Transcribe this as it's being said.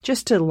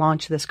just to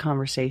launch this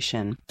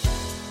conversation.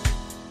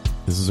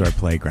 This is our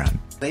playground.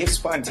 They have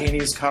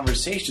spontaneous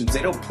conversations.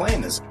 They don't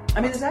plan this.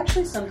 I mean, there's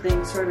actually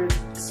something sort of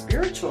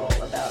spiritual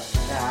about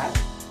that.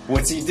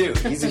 What's he do?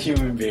 He's a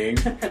human being.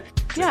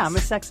 Yeah, I'm a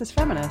sexist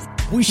feminist.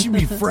 We should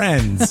be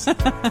friends.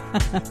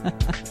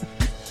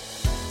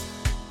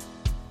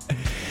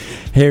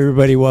 Hey,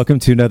 everybody. Welcome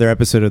to another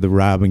episode of the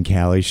Rob and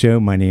Callie Show.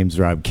 My name's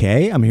Rob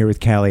K. I'm here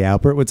with Callie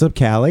Alpert. What's up,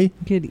 Callie?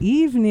 Good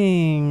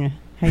evening.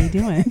 How you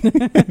doing?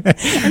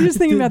 I'm just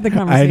thinking about the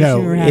conversation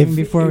we were having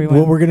before we went.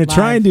 What we're going to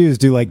try and do is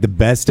do like the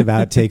best of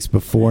outtakes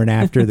before and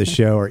after the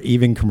show, or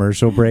even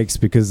commercial breaks,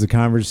 because the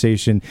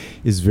conversation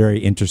is very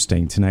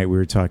interesting. Tonight we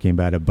were talking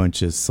about a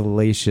bunch of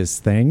salacious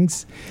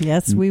things.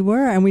 Yes, we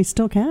were, and we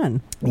still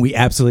can. We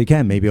absolutely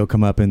can. Maybe it'll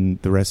come up in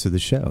the rest of the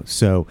show.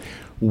 So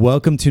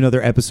welcome to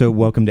another episode.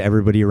 Welcome to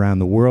everybody around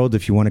the world.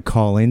 If you want to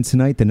call in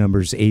tonight, the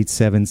number is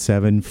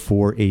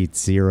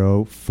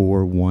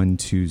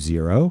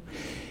 877-480-4120.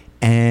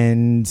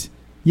 And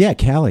yeah,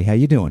 Callie, how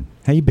you doing?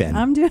 How you been?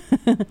 I'm doing.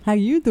 How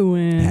you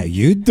doing? How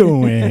you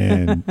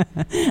doing?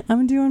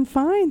 I'm doing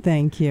fine,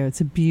 thank you. It's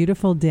a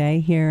beautiful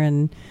day here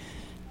on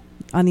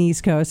the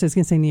East Coast. I was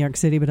going to say New York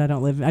City, but I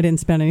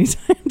didn't spend any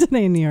time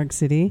today in New York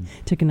City.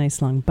 Took a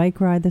nice long bike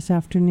ride this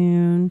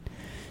afternoon.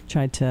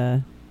 Tried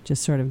to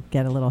just sort of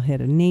get a little hit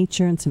of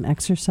nature and some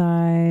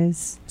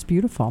exercise. It's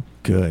beautiful.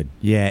 Good.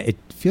 Yeah, it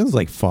feels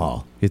like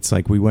fall. It's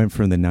like we went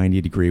from the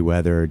 90-degree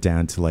weather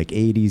down to like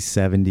 80s,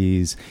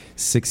 70s,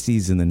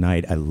 60s in the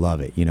night. I love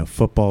it. You know,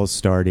 football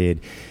started,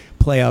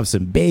 playoffs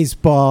in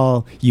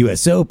baseball,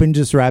 U.S. Open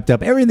just wrapped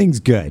up. Everything's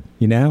good,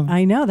 you know?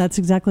 I know. That's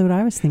exactly what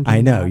I was thinking.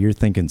 I know. about. You're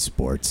thinking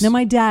sports. Now,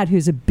 my dad,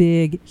 who's a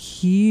big,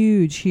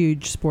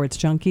 huge sports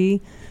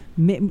junkie,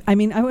 I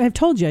mean, I've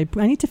told you,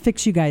 I need to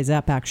fix you guys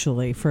up,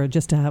 actually, for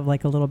just to have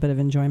like a little bit of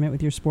enjoyment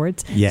with your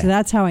sports. Yeah. So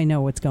that's how I know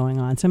what's going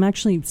on. So I'm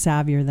actually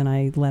savvier than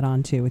I let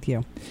on to with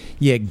you.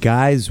 Yeah,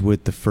 guys,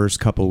 with the first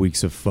couple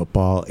weeks of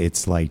football,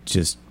 it's like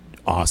just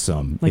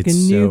awesome. Like it's a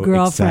new so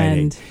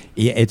girlfriend. Exciting.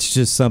 Yeah, it's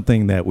just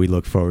something that we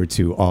look forward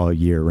to all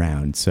year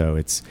round. So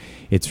it's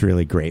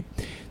really great.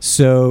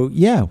 So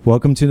yeah,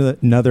 welcome to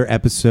another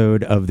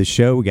episode of the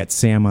show. We got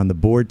Sam on the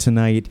board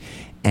tonight.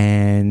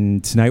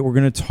 And tonight we're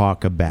going to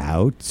talk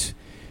about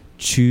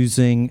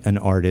choosing an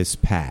artist's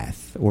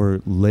path, or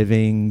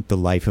living the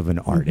life of an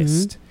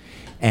artist.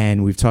 Mm-hmm.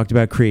 And we've talked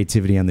about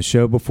creativity on the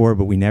show before,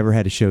 but we never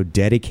had a show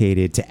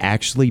dedicated to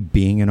actually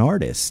being an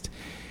artist.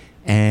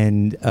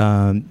 And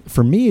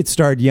for me, it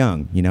started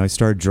young. You know, I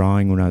started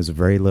drawing when I was a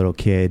very little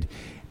kid.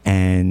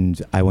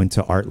 And I went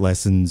to art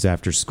lessons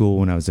after school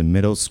when I was in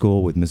middle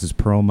school with Mrs.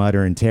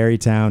 Perlmutter in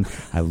Tarrytown.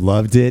 I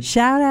loved it.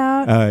 Shout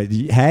out.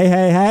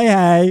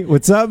 Hey.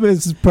 What's up,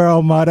 Mrs.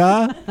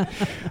 Perlmutter?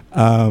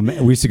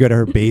 We used to go to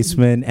her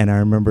basement, and I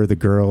remember the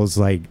girls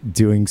like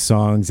doing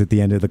songs at the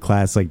end of the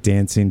class, like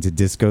dancing to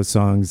disco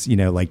songs, you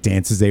know, like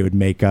dances they would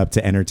make up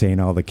to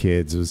entertain all the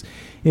kids.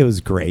 It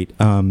was great.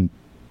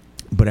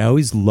 But I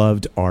always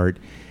loved art.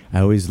 I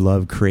always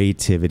loved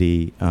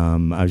creativity.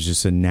 I was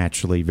just a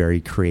naturally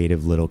very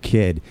creative little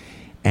kid.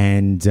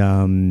 And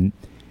then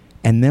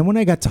when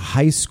I got to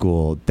high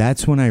school,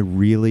 that's when I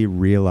really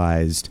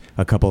realized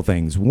a couple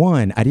things.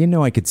 One, I didn't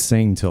know I could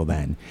sing till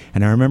then.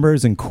 And I remember I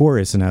was in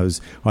chorus and I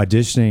was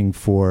auditioning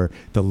for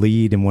the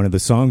lead in one of the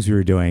songs we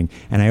were doing.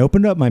 And I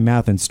opened up my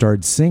mouth and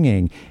started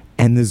singing.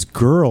 And this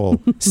girl,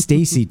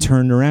 Stacy,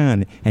 turned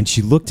around and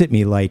she looked at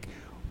me like,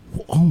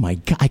 oh my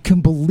God, I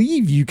couldn't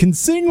believe you can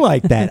sing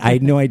like that. I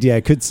had no idea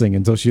I could sing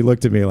until she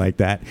looked at me like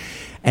that.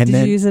 And Did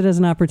then you use it as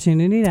an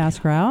opportunity to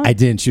ask her out? I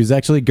didn't. She was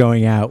actually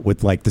going out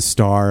with like the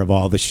star of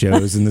all the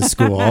shows in the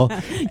school.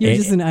 You're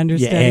just an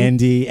understudy. Yeah,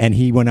 Andy, and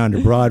he went on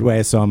to Broadway.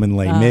 I saw him in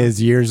Les Mis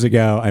years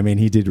ago. I mean,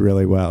 he did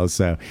really well.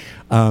 So,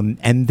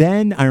 and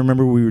then I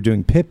remember we were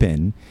doing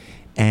Pippin.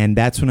 And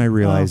that's when I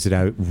realized that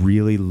I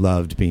really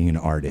loved being an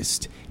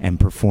artist and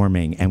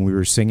performing. And we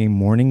were singing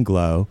Morning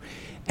Glow.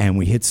 And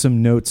we hit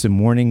some notes in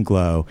Morning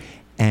Glow,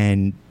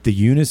 and the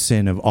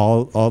unison of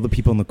all the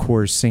people in the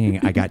chorus singing,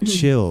 I got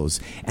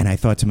chills. And I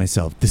thought to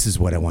myself, this is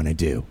what I want to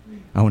do.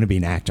 I want to be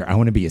an actor. I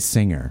want to be a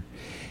singer.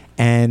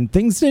 And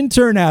things didn't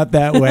turn out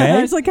that way. I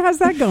was like, how's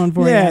that going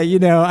for you? Yeah, you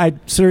know, I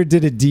sort of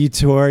did a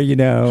detour, you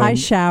know. High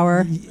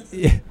shower.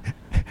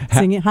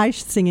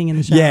 Singing in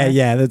the shower.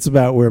 Yeah, that's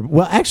about where.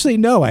 Well, actually,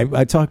 no.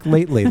 I talked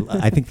lately.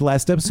 I think the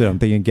last episode, I'm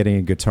thinking of getting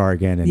a guitar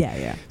again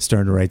and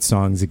starting to write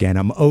songs again.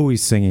 I'm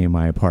always singing in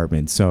my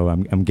apartment, so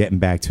I'm getting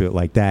back to it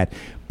like that.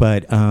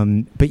 But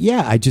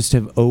yeah, I just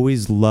have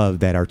always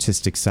loved that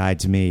artistic side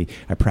to me.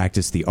 I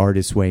practice the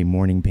artist way,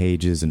 morning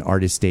pages and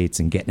artist dates,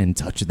 and getting in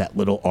touch with that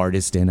little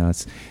artist in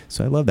us.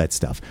 So I love that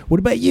stuff.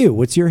 What about you?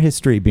 What's your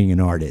history being an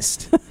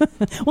artist?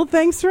 Well,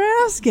 thanks for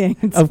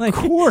asking. Of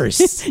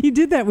course. You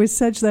did that with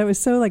that was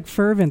so like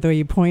fervent, the way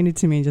you pointed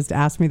to me and just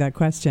asked me that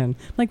question.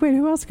 I'm like, wait,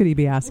 who else could he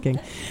be asking?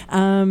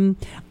 I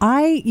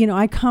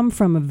come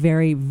from a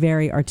very,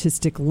 very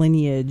artistic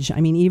lineage.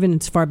 I mean, even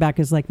as far back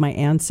as like my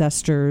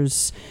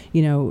ancestors,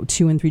 you know,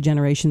 2 and 3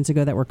 generations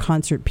ago that were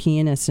concert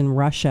pianists in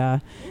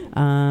Russia.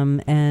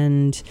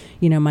 And,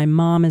 my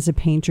mom is a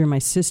painter. My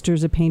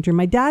sister's a painter.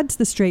 My dad's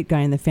the straight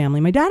guy in the family.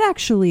 My dad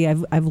actually,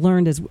 I've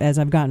learned as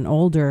I've gotten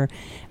older,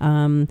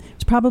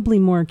 was probably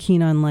more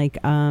keen on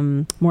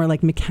more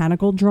like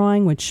mechanical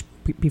drawing, which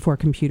before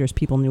computers,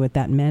 people knew what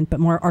that meant, but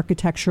more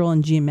architectural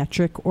and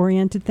geometric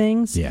oriented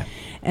things. Yeah.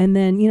 And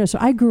then, so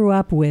I grew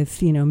up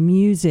with,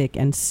 music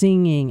and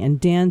singing and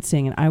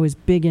dancing. And I was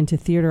big into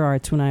theater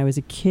arts when I was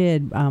a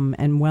kid,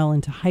 and well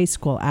into high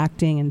school,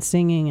 acting and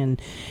singing. And,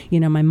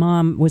 my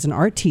mom was an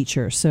art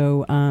teacher.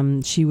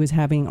 So she was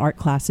having art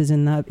classes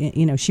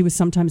she was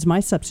sometimes my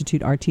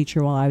substitute art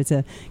teacher while I was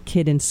a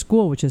kid in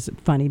school, which is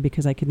funny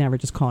because I could never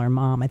just call her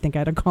mom. I think I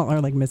had to call her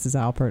like Mrs.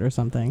 Alpert or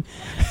something.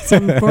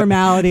 Some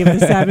formality of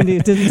the 70s.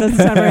 It doesn't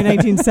sound very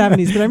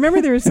 1970s, but I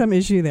remember there was some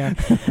issue there.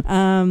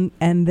 And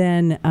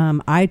then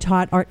I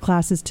taught art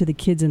classes to the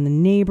kids in the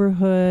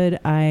neighborhood.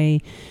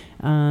 I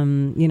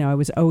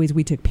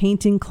took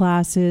painting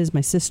classes. My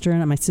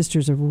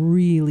sister's a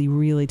really,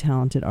 really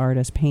talented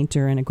artist,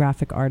 painter, and a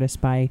graphic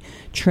artist by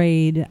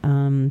trade.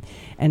 And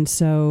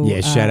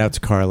so, shout out to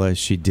Carla.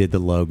 She did the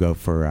logo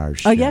for our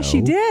show. Oh, yes,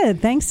 she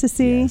did. Thanks,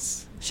 Sissy.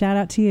 Yes. Shout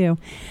out to you.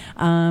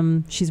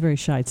 She's very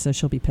shy, so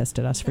she'll be pissed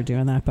at us for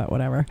doing that, but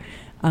whatever.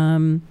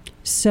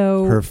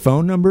 So her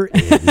phone number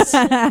is.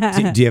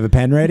 do you have a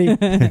pen ready?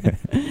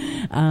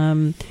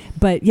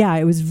 But yeah,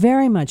 it was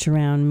very much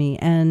around me.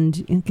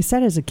 And like I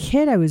said, as a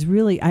kid, I was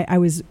really, I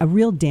was a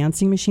real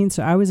dancing machine.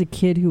 So I was a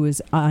kid who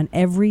was on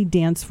every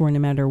dance floor, no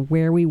matter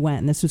where we went.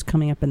 And this was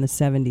coming up in the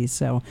 70s.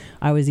 So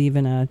I was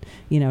even a,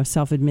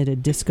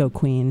 self-admitted disco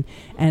queen.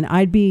 And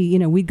I'd be,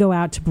 we'd go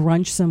out to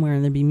brunch somewhere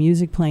and there'd be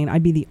music playing.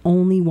 I'd be the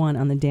only one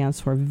on the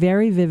dance floor.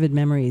 Very vivid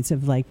memories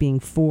of like being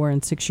 4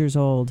 and 6 years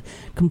old,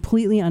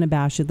 completely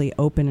unabashedly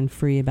open and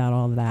free about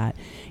all of that.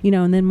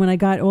 And then when I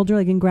got older,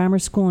 like in grammar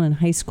school and in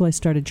high school, I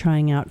started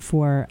trying out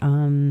for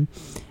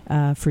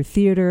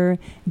theater.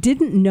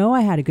 Didn't know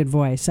I had a good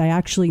voice. I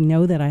actually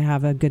know that I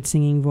have a good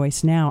singing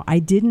voice now. I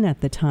didn't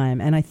at the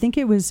time. And I think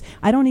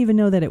I don't even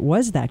know that it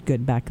was that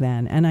good back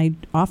then. And I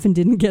often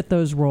didn't get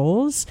those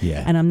roles.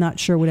 Yeah. And I'm not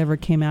sure whatever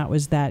came out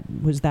was that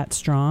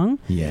strong.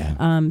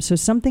 Yeah. So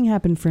something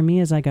happened for me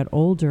as I got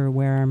older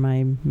where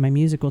my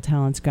musical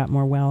talents got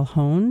more well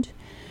honed.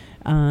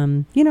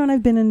 And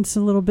I've been in a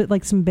little bit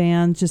like some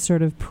bands, just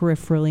sort of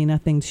peripherally,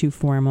 nothing too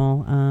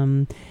formal.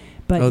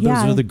 But those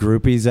are the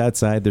groupies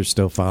outside. They're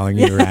still following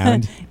you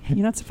around.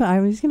 You're not supposed. I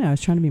was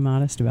trying to be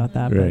modest about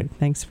that. Right. But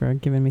thanks for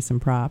giving me some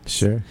props.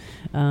 Sure.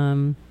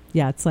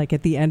 Yeah, it's like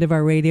at the end of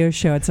our radio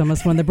show. It's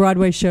almost when the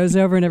Broadway show's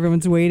over and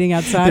everyone's waiting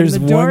outside There's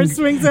and the door one-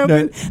 swings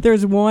open.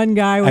 There's one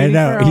guy waiting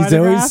I know. for an He's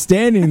autograph. always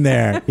standing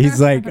there.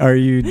 He's like, "Are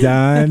you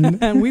done?"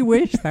 And we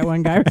wish that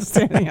one guy was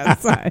standing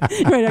outside.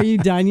 Right? Are you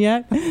done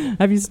yet?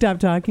 Have you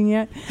stopped talking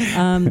yet?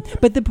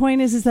 But the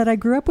point is that I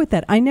grew up with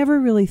that. I never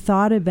really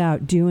thought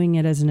about doing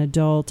it as an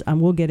adult.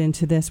 We'll get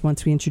into this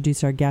once we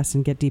introduce our guests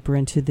and get deeper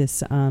into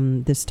this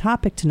this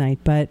topic tonight.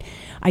 But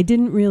I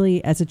didn't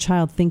really, as a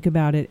child, think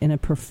about it in a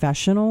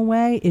professional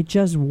way. It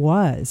just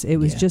was. It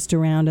was just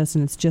around us,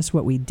 and it's just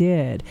what we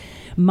did.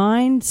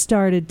 Mine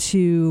started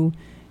to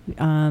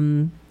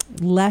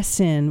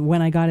lessen when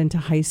I got into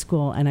high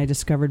school and I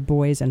discovered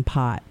boys and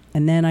pot.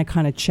 And then I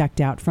kind of checked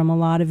out from a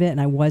lot of it,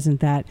 and I wasn't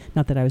that,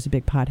 not that I was a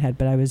big pothead,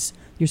 but I was,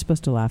 you're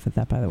supposed to laugh at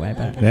that, by the way.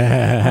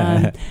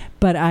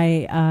 But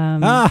I,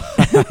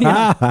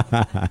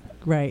 yeah,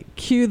 right.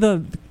 Cue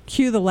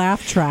the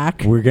laugh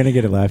track. We're going to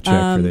get a laugh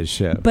track for this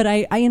show. But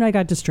I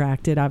got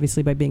distracted,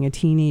 obviously, by being a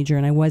teenager,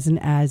 and I wasn't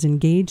as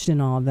engaged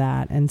in all of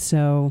that. And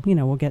so,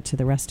 we'll get to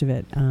the rest of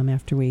it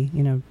after we,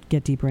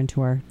 get deeper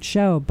into our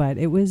show. But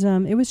it was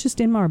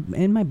just in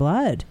my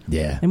blood.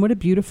 Yeah. And what a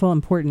beautiful,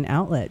 important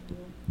outlet.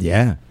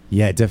 Yeah.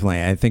 Yeah,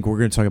 definitely. I think we're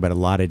going to talk about a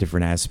lot of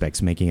different aspects,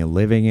 making a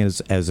living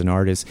as an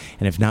artist,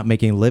 and if not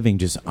making a living,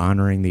 just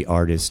honoring the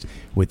artist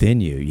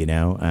within you,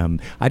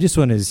 I just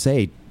wanted to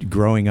say,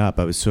 growing up,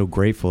 I was so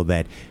grateful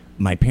that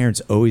my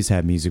parents always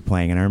had music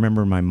playing. And I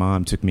remember my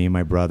mom took me and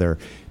my brother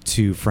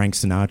to Frank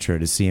Sinatra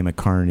to see him at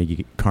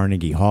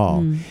Carnegie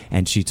Hall.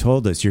 And she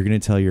told us, "You're going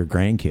to tell your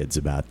grandkids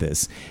about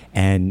this."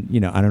 And,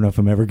 I don't know if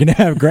I'm ever going to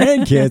have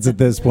grandkids at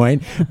this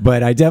point,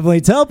 but I definitely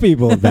tell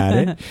people about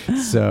it.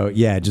 So,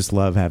 yeah, just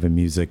love having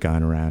music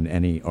on around.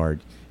 Any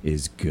art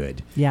is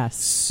good. Yes.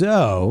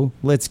 So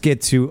let's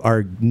get to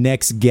our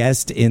next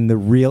guest in the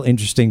Real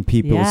Interesting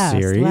People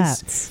series.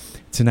 Let's.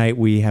 Tonight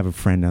we have a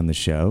friend on the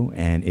show,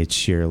 and it's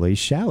Shira-Lee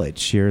Shalit.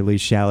 Shira-Lee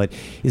Shalit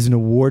is an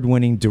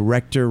award-winning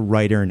director,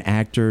 writer, and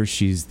actor.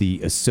 She's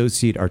the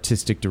Associate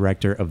Artistic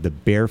Director of the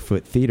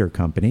Barefoot Theater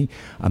Company,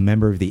 a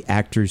member of the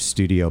Actors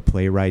Studio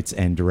Playwrights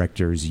and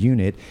Directors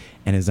Unit,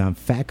 and is on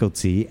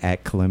faculty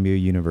at Columbia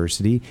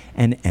University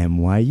and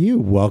NYU.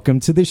 Welcome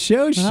to the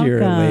show,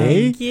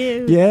 Shira-Lee. Thank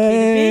you.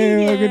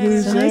 Yay! Welcome to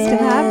the So show. nice to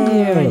have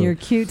you and your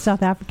cute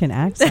South African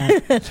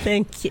accent.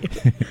 Thank you.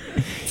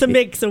 It's a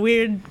mix, a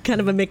weird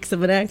kind of a mix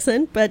of an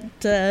accent, but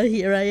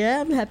here I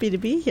am, happy to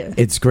be here.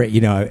 It's great.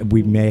 You know,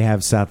 we may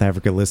have South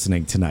Africa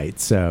listening tonight.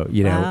 So,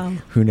 you know, Wow.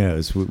 who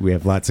knows? We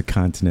have lots of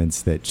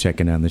continents that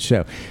check in on the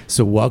show.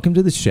 So welcome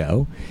to the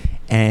show.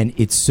 And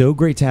it's so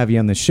great to have you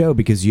on the show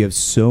because you have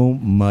so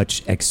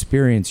much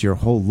experience your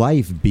whole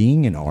life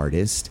being an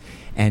artist.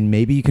 And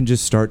maybe you can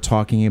just start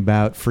talking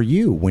about for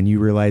you when you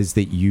realized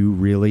that you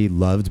really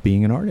loved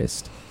being an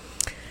artist.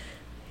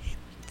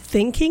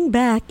 Thinking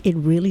back, it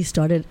really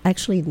started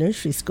actually in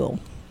nursery school.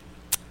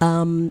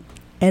 And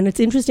it's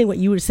interesting what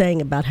you were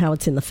saying about how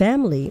it's in the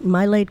family.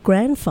 My late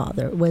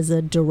grandfather was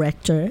a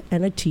director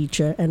and a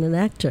teacher and an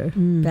actor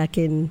back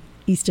in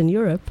Eastern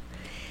Europe.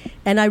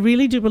 And I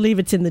really do believe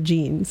it's in the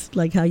genes,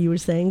 like how you were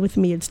saying. With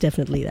me, it's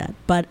definitely that.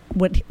 But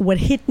what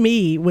hit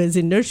me was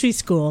in nursery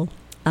school.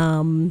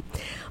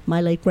 My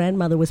late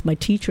grandmother was my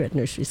teacher at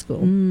nursery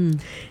school.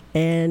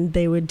 And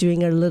they were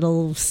doing a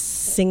little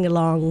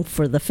sing-along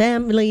for the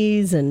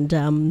families.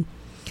 And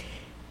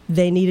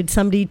they needed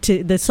somebody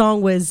to... The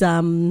song was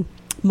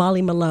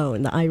Molly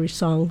Malone, the Irish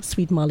song,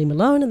 Sweet Molly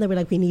Malone. And they were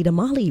like, we need a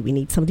Molly. We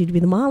need somebody to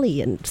be the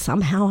Molly. And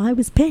somehow I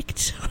was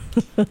picked.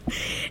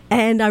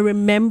 And I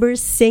remember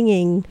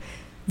singing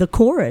the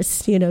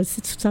chorus, you know,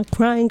 stop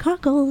crying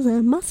cockles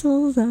and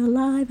mussels,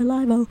 alive,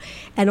 alive, oh.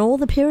 And all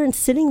the parents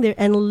sitting there,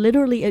 and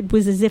literally it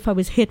was as if I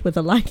was hit with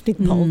a lightning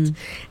bolt.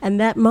 And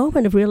that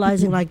moment of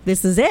realizing, like,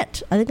 this is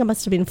it. I think I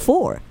must have been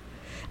 4.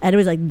 And it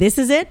was like, this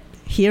is it.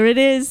 Here it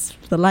is.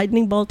 The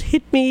lightning bolt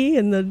hit me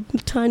in the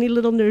tiny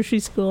little nursery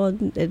school.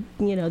 And it,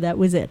 you know, that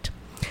was it.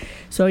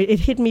 So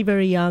it hit me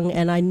very young,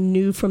 and I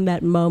knew from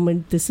that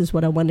moment this is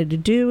what I wanted to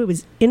do. It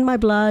was in my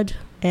blood,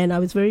 and I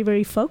was very,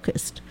 very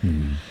focused.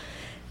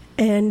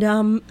 And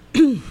then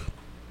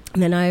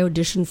I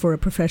auditioned for a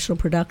professional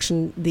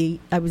production.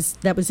 That was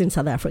in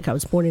South Africa. I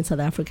was born in South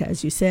Africa,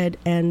 as you said,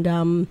 and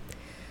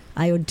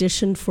I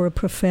auditioned for a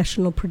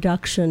professional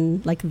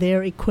production, like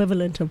their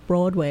equivalent of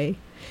Broadway,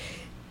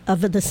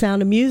 of The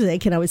Sound of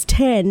Music, and I was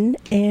 10,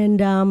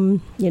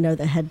 and you know,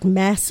 they had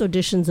mass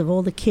auditions of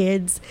all the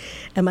kids,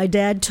 and my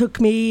dad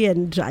took me,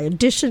 and I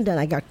auditioned, and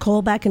I got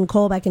call back and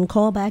call back and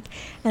call back,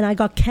 and I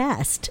got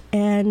cast.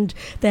 And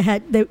they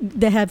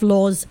have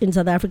laws in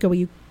South Africa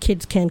where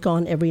kids can't go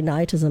on every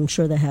night, as I'm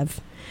sure they have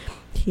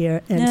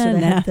here, and so they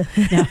have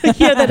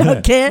here they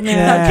don't care.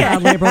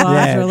 Labor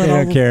laws are a they little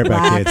don't care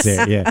about lax.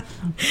 kids here. Yeah.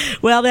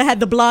 Well, they had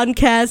the blonde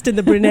cast and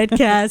the brunette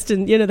cast,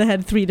 and you know, they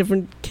had 3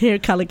 different hair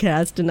color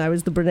cast, and I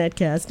was the brunette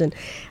cast, and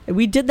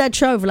we did that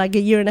show for like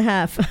a year and a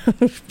half.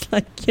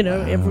 Like, you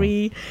know,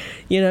 every,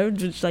 you know,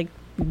 just like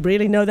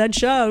really know that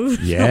show.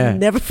 Yeah. I'll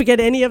never forget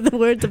any of the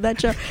words of that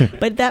show.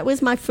 But that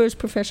was my first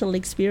professional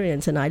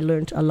experience, and I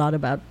learned a lot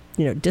about,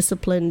 you know,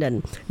 discipline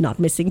and not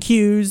missing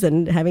cues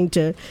and having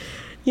to,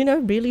 you know,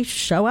 really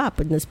show up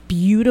in this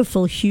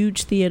beautiful,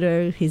 huge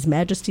theater, His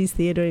Majesty's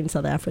Theater in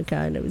South Africa.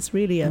 And it was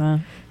really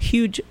a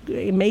huge,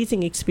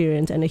 amazing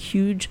experience and a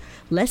huge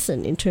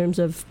lesson in terms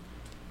of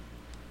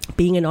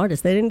being an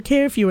artist. They didn't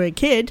care if you were a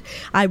kid.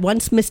 I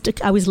was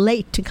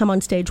late to come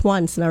on stage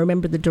once, and I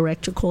remember the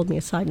director called me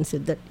aside and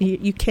said that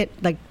you can't,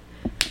 like,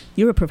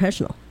 you're a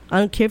professional. I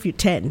don't care if you're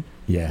 10.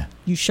 Yeah.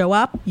 You show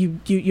up,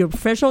 you're a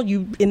professional,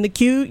 you in the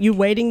queue, you're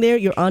waiting there,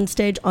 you're on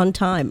stage on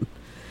time.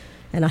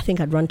 And I think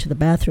I'd run to the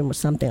bathroom or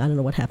something. I don't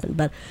know what happened.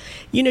 But,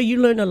 you know, you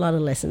learn a lot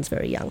of lessons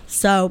very young.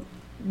 So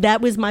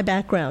that was my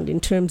background in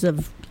terms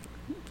of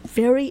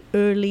very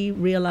early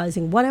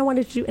realizing what I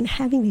wanted to do and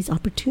having these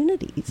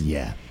opportunities.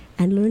 Yeah.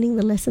 And learning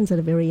the lessons at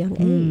a very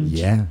young age.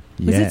 Yeah.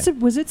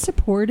 Was it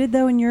supported,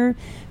 though, in your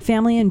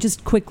family? And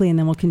just quickly, and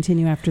then we'll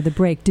continue after the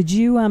break. Did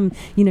you,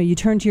 you know, you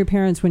turn to your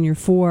parents when you're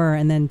 4,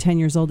 and then 10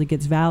 years old it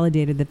gets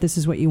validated that this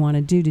is what you want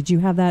to do. Did you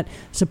have that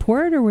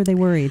support, or were they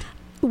worried?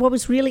 What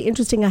was really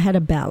interesting, I had a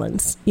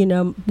balance. You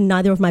know,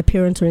 neither of my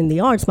parents are in the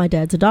arts. My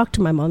dad's a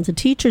doctor, my mom's a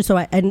teacher. So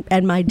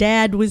and my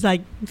dad was like,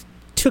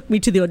 took me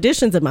to the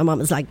auditions, and my mom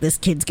was like, this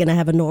kid's going to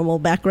have a normal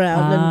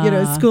background and, you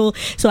know, school.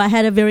 So I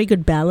had a very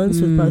good balance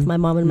with both my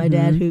mom and my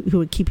dad who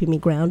were keeping me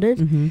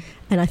grounded.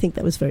 And I think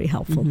that was very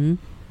helpful.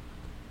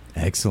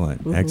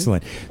 Excellent.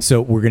 Excellent.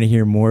 So we're going to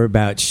hear more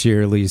about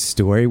Shira-Lee's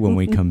story when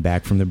we come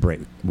back from the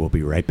break. We'll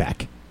be right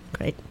back.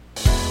 Great.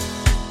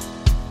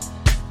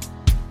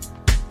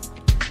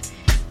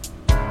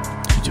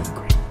 You're doing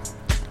great.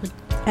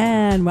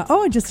 And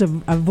just a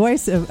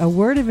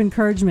word of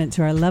encouragement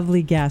to our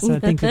lovely guest. So I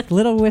think a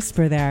little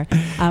whisper there.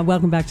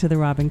 Welcome back to the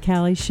Robin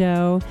Callie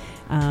Show.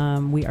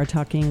 We are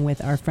talking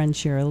with our friend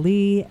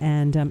Shira-Lee,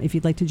 and if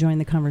you'd like to join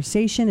the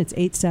conversation, it's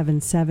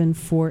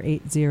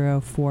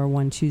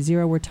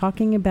 877-480-4120. We're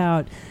talking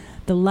about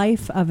the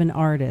life of an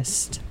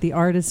artist, the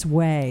artist's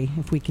way,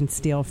 if we can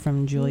steal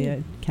from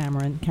Julia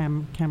Cameron,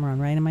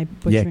 right? Am I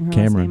butchering her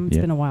last name? It's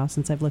been a while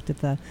since I've looked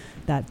at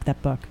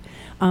that book.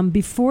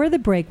 Before the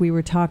break, we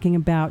were talking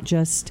about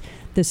just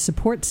the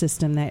support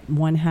system that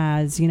one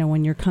has,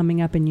 when you're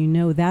coming up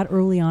and that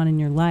early on in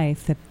your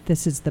life that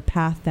this is the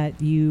path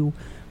that you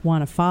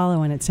want to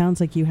follow, and it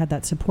sounds like you had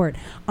that support.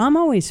 I'm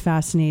always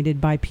fascinated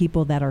by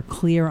people that are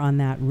clear on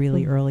that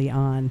really early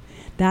on.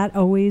 That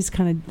always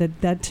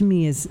that to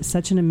me is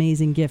such an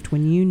amazing gift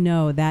when you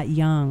know that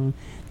young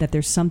that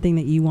there's something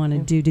that you want to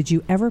do. Did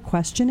you ever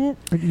question it,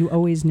 or you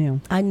always knew?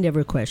 I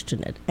never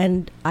questioned it,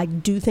 and I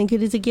do think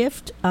it is a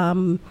gift.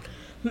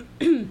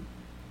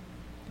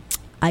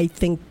 I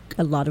think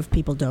a lot of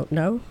people don't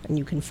know, and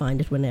you can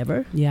find it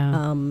whenever.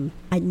 Yeah.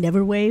 I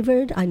never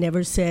wavered. I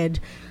never said,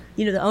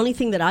 the only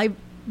thing that I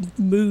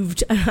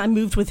moved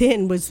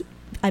within was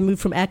I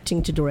moved from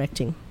acting to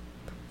directing.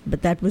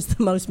 But that was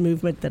the most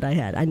movement that I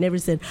had. I never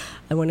said,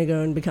 I want to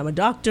go and become a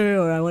doctor,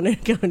 or I want to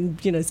go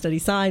and, study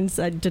science.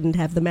 I didn't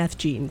have the math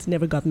genes,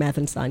 never got math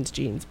and science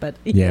genes. But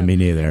yeah, me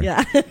neither.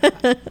 Yeah.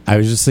 I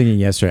was just thinking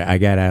yesterday, I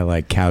got out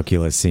of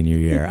calculus senior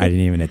year. I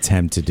didn't even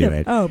attempt to do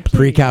it. Oh, please.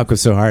 Pre-calc was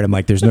so hard. I'm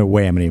like, there's no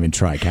way I'm going to even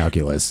try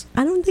calculus.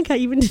 I don't think I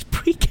even did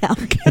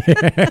pre-calc.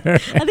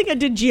 I think I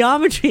did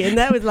geometry, and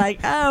that was like,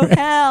 oh,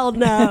 hell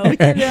no.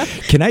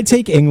 Can I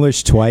take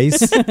English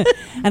twice?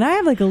 And I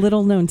have a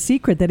little known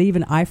secret that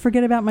even I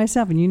forget about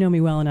myself, and you know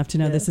me well enough to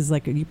know this is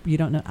you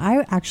don't know.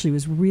 I actually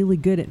was really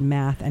good at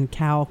math and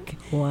calc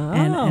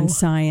and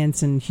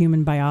science and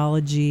human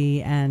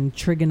biology and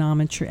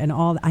trigonometry and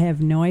all. I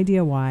have no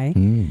idea why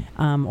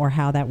or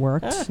how that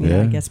worked.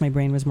 I guess my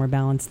brain was more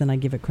balanced than I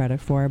give it credit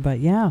for, but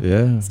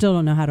still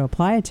don't know how to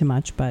apply it to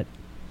much, but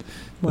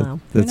wow.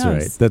 That's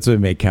right. That's what we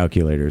make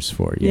calculators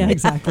for. Yeah,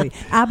 exactly.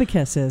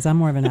 Abacuses. I'm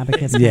more of an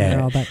abacus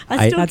girl, but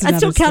I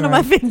still count on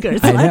my fingers.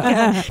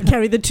 I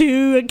carry the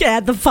 2,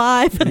 add the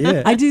 5.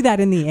 Yeah. I do that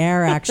in the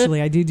air,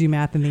 actually. I do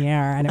math in the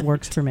air, and it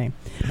works for me.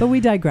 But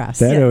we digress.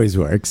 That always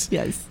works.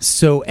 Yes.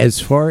 So as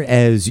far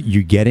as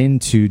you get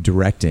into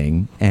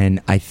directing,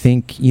 and I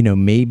think,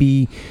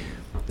 maybe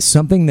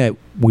something that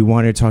we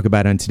want to talk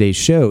about on today's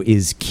show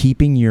is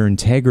keeping your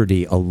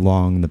integrity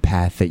along the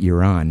path that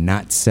you're on,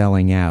 not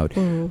selling out,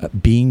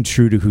 being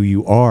true to who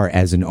you are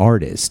as an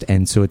artist.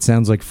 And so it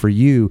sounds like for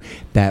you,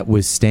 that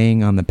was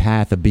staying on the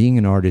path of being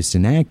an artist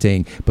in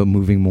acting, but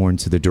moving more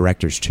into the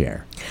director's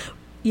chair.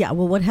 Yeah,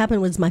 well, what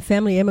happened was my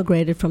family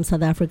immigrated from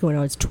South Africa when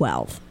I was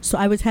 12. So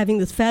I was having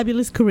this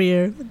fabulous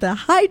career, the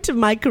height of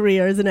my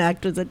career as an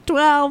actress at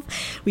 12.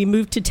 We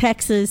moved to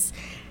Texas.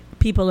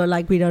 People are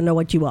like, we don't know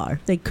what you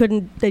are. They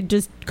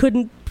just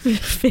couldn't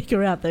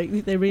figure out.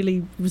 They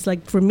really was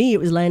like, for me, it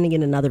was landing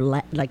in another,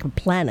 like a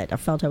planet. I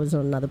felt I was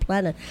on another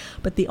planet.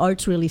 But the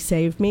arts really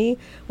saved me.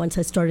 Once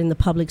I started in the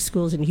public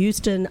schools in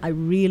Houston, I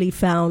really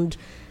found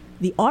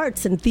the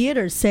arts and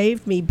theater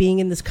saved me being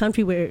in this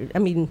country where,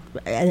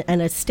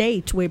 and a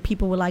state where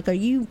people were like, are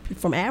you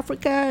from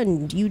Africa?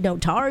 And do you know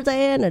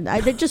Tarzan? And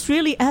they just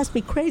really asked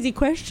me crazy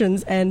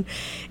questions. And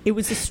it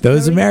was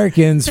those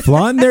Americans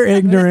flaunt their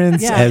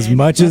ignorance as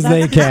much as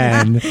they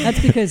can.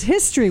 That's because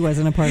history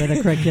wasn't a part of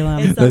the curriculum.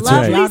 It's a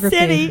lovely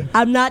city.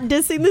 I'm not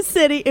dissing the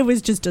city. It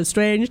was just a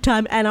strange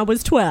time, and I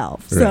was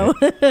 12.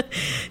 Right.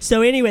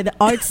 So anyway, the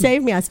arts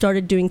saved me. I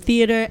started doing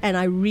theater, and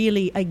I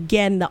really,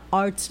 again, the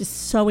arts is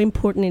so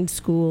important in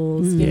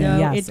schools.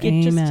 Yes, it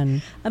amen.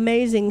 Just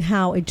amazing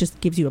how it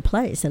just gives you a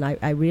place. And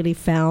I really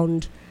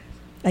found,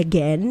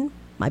 again,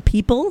 my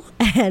people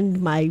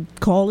and my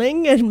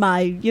calling and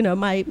my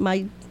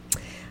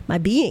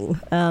being.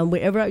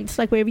 It's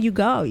like wherever you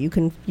go, you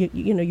can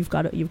you've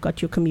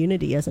got your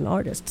community as an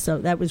artist. So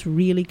that was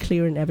really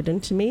clear and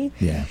evident to me.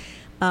 Yeah.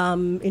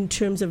 In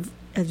terms of,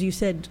 as you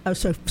said,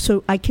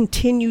 so I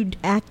continued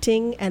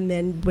acting and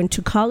then went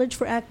to college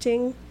for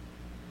acting.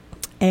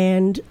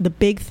 And the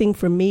big thing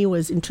for me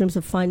was in terms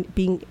of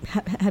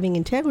having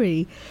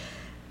integrity,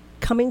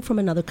 coming from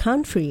another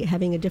country,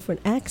 having a different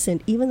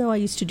accent. Even though I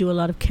used to do a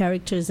lot of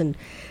characters and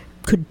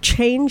could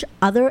change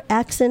other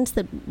accents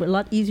that were a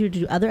lot easier to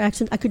do other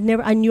accents,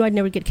 I knew I'd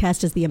never get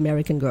cast as the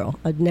American girl.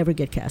 I'd never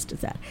get cast as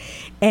that.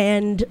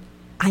 And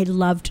I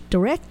loved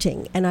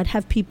directing, and I'd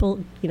have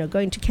people,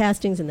 going to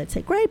castings, and they'd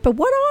say, "Great, but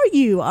what are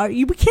you?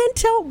 We can't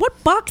tell.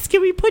 What box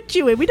can we put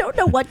you in? We don't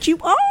know what you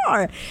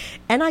are."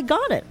 And I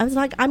got it. I was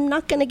like, "I'm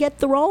not going to get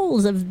the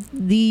roles of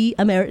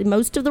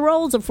most of the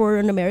roles are for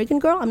an American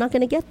girl. I'm not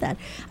going to get that."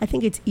 I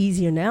think it's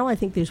easier now. I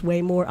think there's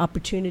way more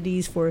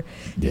opportunities for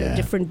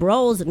different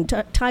roles and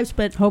types.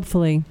 But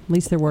hopefully, at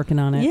least they're working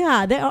on it.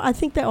 Yeah, I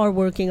think they are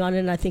working on it,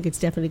 and I think it's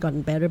definitely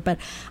gotten better. But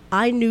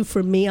I knew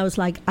for me, I was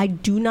like, I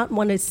do not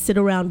want to sit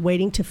around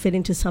waiting to fit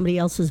into somebody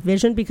else's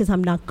vision, because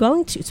I'm not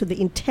going to. So the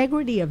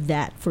integrity of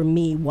that for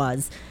me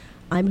was,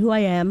 I'm who I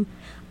am.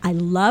 I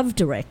love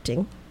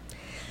directing.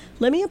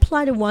 Let me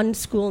apply to one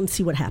school and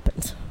see what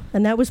happens.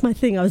 And that was my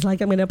thing. I was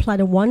like, I'm going to apply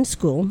to one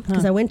school,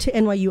 because I went to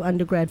NYU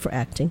undergrad for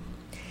acting.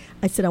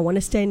 I said, I want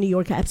to stay in New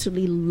York. I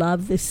absolutely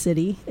love this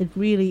city. It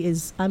really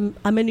is. I'm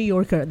a New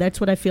Yorker. That's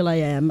what I feel I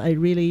am. I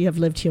really have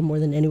lived here more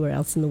than anywhere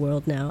else in the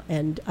world now.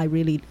 And I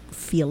really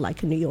feel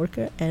like a New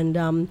Yorker. And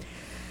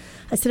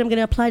I said, I'm going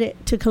to apply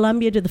to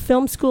Columbia, to the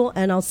film school,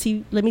 and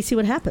let me see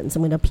what happens.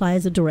 I'm going to apply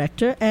as a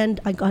director. And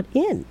I got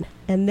in.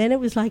 And then it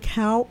was like,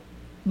 how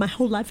my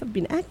whole life I've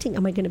been acting.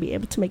 Am I going to be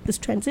able to make this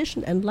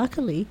transition? And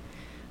luckily,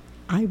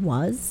 I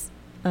was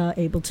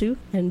able to,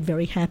 and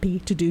very happy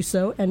to do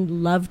so,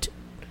 and loved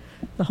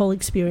the whole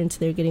experience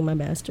there, getting my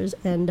master's.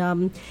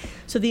 And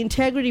so the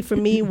integrity for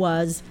me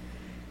was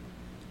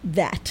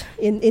that,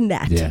 in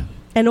that. Yeah.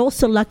 And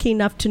also lucky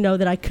enough to know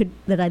that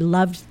I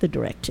loved the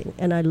directing,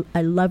 and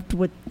I loved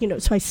what,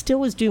 so I still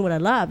was doing what I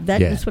loved.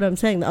 That is what I'm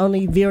saying. The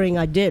only veering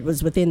I did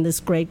was within this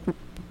great,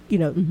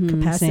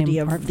 capacity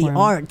Same of art the form.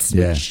 arts,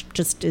 Yeah. which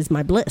just is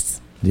my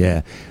bliss.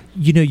 Yeah.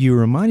 You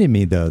reminded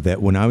me, though,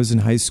 that when I was in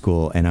high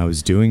school and I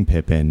was doing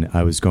Pippin,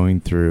 I was going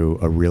through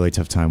a really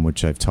tough time,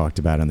 which I've talked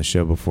about on the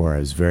show before. I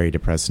was very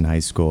depressed in high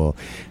school.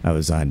 I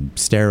was on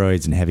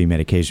steroids and heavy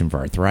medication for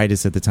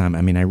arthritis at the time.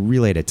 I mean, I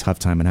really had a tough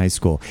time in high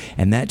school.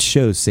 And that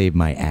show saved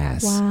my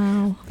ass.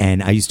 Wow.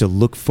 And I used to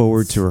look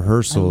forward to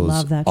rehearsals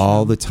love that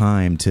all show. the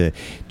time to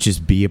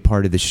just be a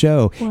part of the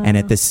show. Wow. And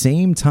at the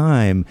same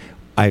time,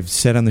 I've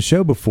said on the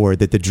show before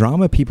that the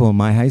drama people in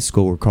my high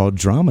school were called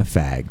drama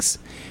fags.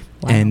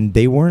 Wow. And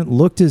they weren't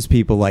looked as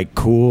people like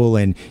cool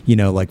and,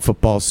 like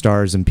football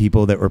stars and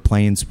people that were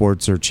playing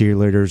sports or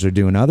cheerleaders or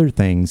doing other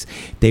things.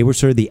 They were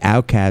sort of the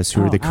outcasts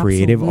who were the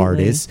creative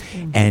absolutely. artists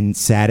and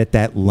sat at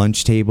that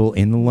lunch table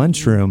in the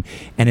lunchroom.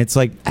 And it's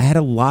like I had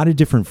a lot of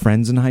different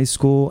friends in high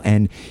school,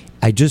 and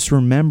I just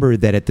remember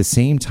that at the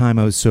same time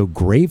I was so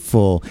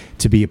grateful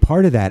to be a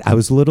part of that, I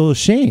was a little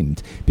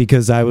ashamed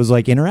because I was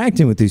like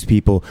interacting with these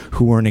people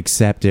who weren't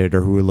accepted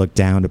or who were looked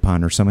down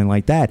upon or something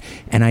like that.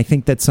 And I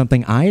think that's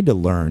something I had to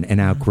learn and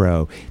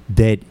outgrow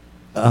that.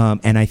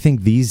 And I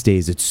think these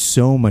days it's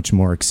so much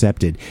more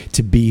accepted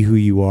to be who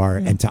you are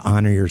and to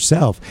honor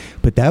yourself.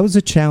 But that was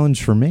a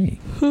challenge for me.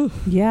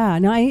 Yeah,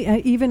 no,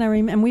 I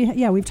remember,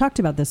 and we've talked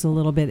about this a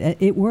little bit.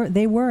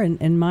 They were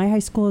in my high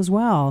school as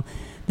well,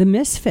 the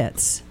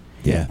Misfits.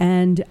 Yeah.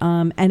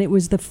 And it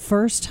was the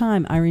first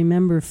time I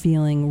remember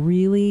feeling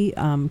really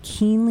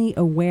keenly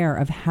aware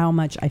of how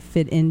much I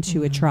fit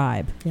into a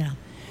tribe. Yeah.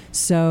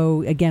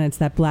 So again, it's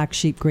that black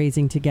sheep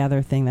grazing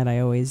together thing that I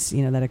always,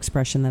 that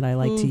expression that I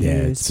like to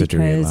Yeah, use, it's such a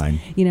great because line.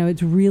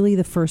 it's really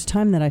the first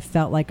time that I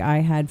felt like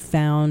I had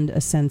found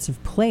a sense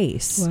of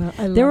place. Well,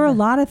 I love there were a that.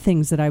 lot of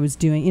things that I was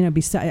doing.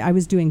 I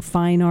was doing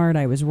fine art,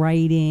 I was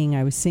writing,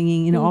 I was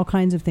singing, all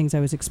kinds of things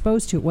I was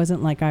exposed to. It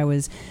wasn't like I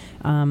was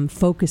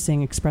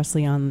focusing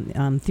expressly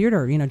on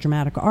theater,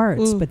 dramatic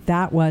arts, but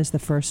that was the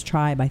first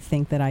tribe I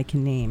think that I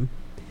can name.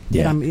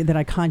 Yeah. That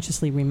I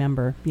consciously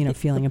remember,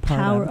 feeling a part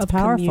Power of. It's of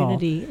powerful.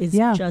 community is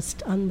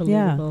just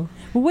unbelievable.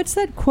 Well, what's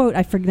that quote?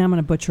 I forget. I'm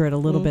going to butcher it a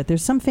little bit.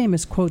 There's some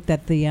famous quote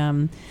that the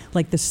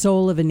the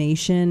soul of a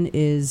nation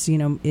is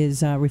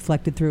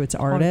reflected through its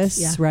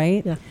artists,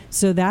 right? Yeah.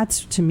 So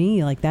that's, to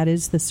me, like that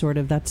is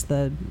that's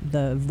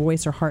the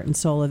voice or heart and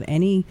soul of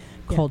any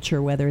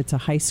culture, whether it's a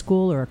high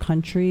school or a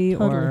country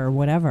or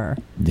whatever.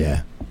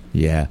 Yeah.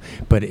 Yeah.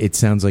 But it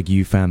sounds like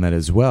you found that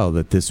as well,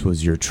 that this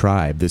was your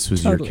tribe. This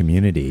was your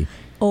community.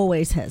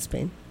 Always has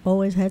been.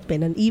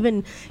 And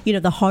even,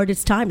 the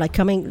hardest time, like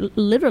coming,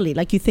 literally,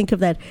 like you think of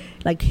that,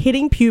 like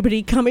hitting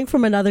puberty, coming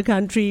from another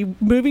country,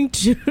 moving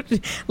to,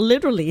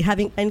 literally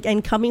having,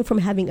 and coming from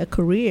having a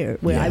career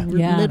where I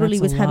literally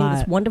was having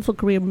this wonderful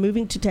career,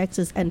 moving to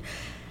Texas and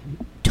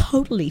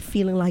totally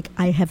feeling like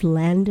I have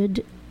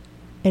landed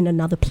in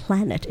another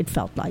planet, it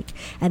felt like,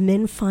 and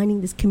then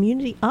finding this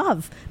community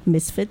of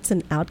misfits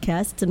and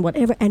outcasts and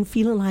whatever, and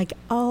feeling like,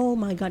 oh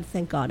my God,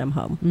 thank God I'm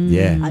home.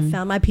 Yeah. I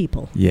found my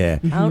people. Yeah.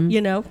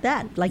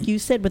 That, like you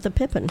said with the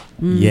Pippin,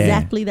 Yeah.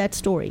 exactly that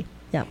story.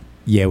 Yeah.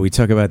 Yeah, we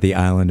talk about the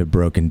island of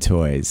broken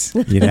toys,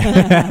 and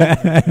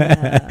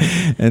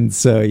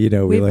so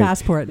we have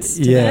passports,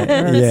 to that,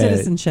 or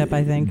citizenship,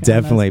 I think,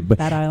 definitely. But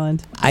that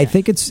island. I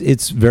think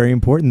it's very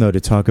important though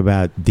to talk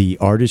about the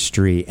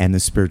artistry and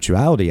the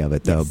spirituality of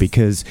it, though,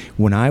 because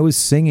when I was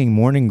singing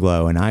Morning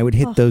Glow and I would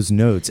hit those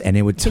notes and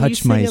it would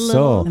touch my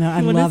soul. No, I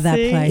love that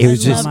play. It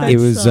was just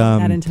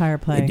that entire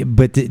play.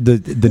 But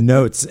the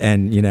notes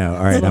and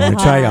all right, I'm going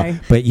to try y'all.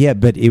 But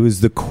it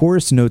was the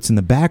chorus notes in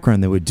the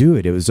background that would do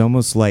it. It was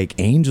almost like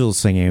angels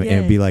singing, and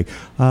it'd be like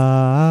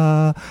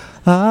or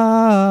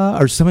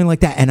something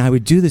like that, and I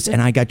would do this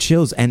and I got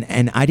chills,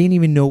 and I didn't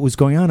even know what was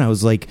going on. I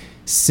was like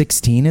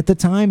 16 at the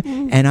time,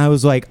 and I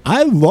was like,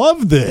 I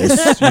love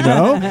this,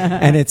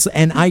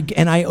 and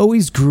I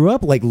always grew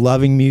up like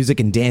loving music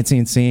and dancing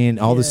and singing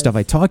all the stuff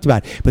I talked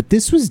about, but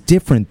this was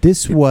different.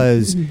 This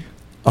was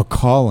a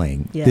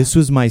calling. This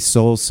was my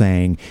soul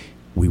saying,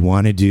 we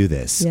want to do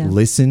this.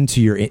 Listen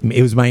to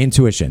it was my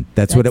intuition.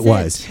 That's what it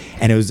was.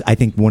 And it was, I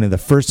think, one of the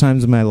first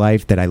times in my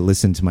life that I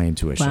listened to my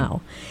intuition.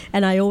 Wow.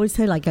 And I always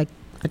say, like, I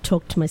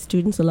talk to my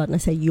students a lot, and I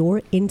say,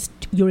 your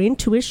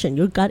intuition,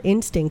 your gut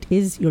instinct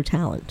is your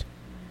talent.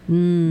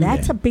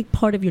 That's a big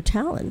part of your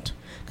talent.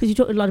 Because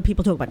a lot of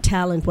people talk about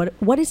talent.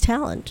 What is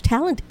talent?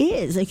 Talent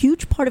is a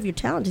huge part of your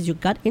talent is your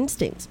gut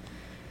instincts.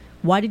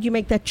 Why did you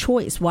make that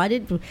choice? Why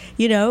did,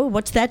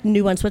 what's that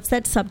nuance? What's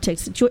that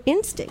subtext? It's your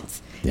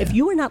instincts. Yeah. If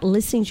you are not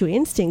listening to your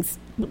instincts,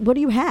 what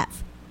do you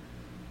have?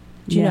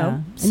 Do you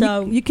know?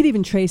 So you could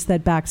even trace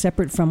that back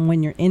separate from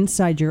when you're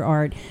inside your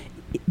art.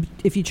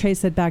 if you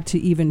trace that back to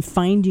even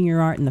finding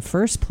your art in the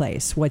first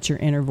place, what's your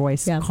inner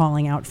voice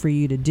calling out for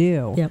you to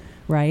do? Yep.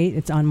 Right?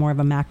 It's on more of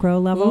a macro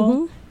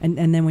level. Mm-hmm.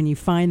 And then when you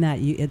find that,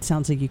 it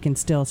sounds like you can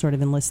still sort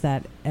of enlist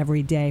that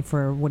every day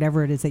for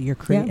whatever it is that you're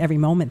every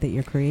moment that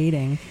you're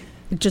creating.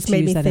 It just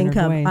made me think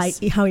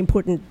of how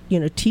important,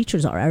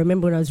 teachers are. I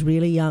remember when I was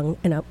really young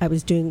and I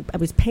was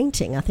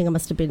painting. I think I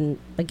must have been,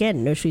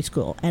 again, nursery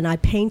school. And I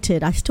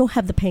still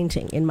have the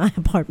painting in my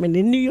apartment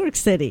in New York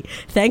City.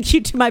 Thank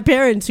you to my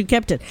parents who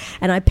kept it.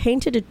 And I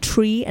painted a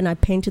tree, and I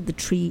painted the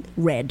tree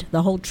red.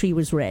 The whole tree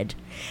was red.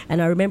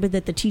 And I remember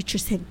that the teacher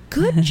said,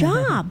 "Good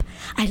job.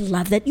 I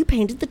love that you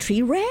painted the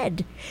tree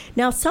red."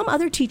 Now, some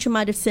other teacher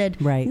might have said,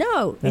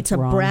 "No, it's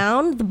wrong.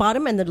 Brown, the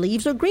bottom, and the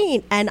leaves are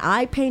green." And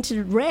I painted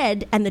it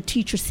red, and the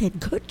teacher said,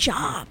 "Good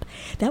job."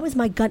 That was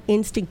my gut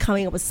instinct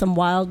coming up with some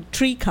wild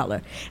tree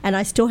color. And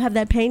I still have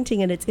that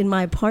painting, and it's in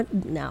my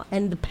apartment now.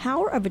 And the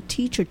power of a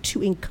teacher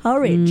to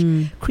encourage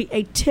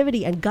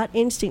creativity and gut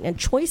instinct and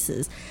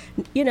choices,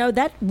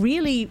 that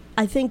really,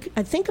 I think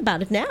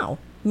about it now.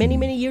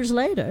 Many years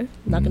later,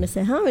 I'm not going to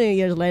say how many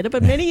years later,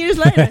 but many years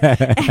later.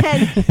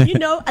 And,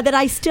 that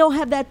I still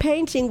have that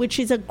painting, which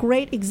is a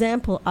great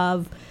example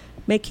of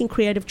making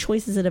creative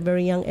choices at a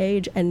very young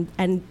age and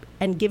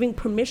giving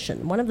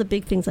permission. One of the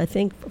big things I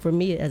think for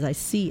me, as I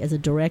see as a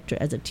director,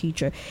 as a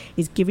teacher,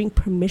 is giving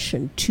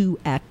permission to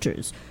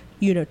actors,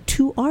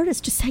 to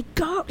artists to say,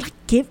 go,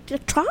 give it a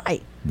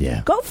try.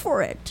 Yeah. Go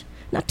for it.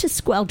 Not to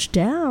squelch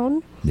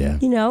down. Yeah.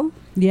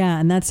 Yeah,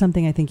 and that's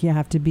something I think you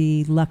have to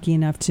be lucky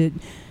enough to,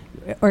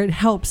 or it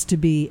helps to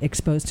be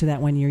exposed to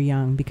that when you're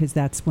young, because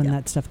that's when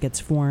that stuff gets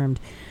formed.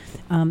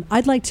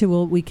 I'd like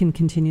to, we can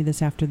continue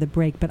this after the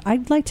break, but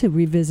I'd like to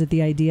revisit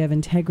the idea of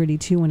integrity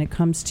too when it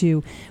comes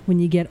to when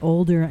you get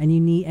older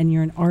and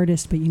you're an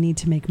artist, but you need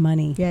to make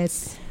money.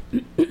 Yes.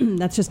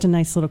 That's just a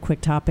nice little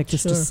quick topic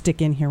just to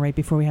stick in here right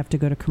before we have to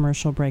go to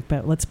commercial break,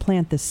 but let's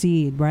plant the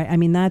seed, right? I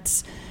mean,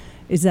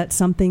 is that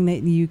something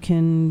that you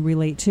can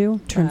relate to in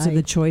terms of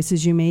the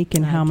choices you make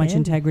and how much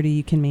integrity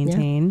you can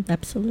maintain? Yeah,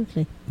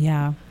 absolutely.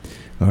 Yeah.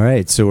 All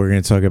right. So we're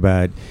going to talk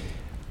about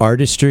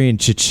artistry and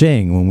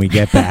cha-ching when we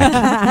get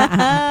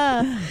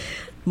back.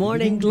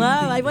 Morning Glow.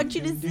 I want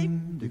you to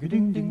sing.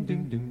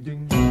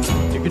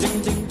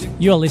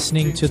 You're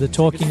listening to the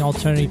Talking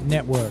Alternative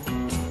Network.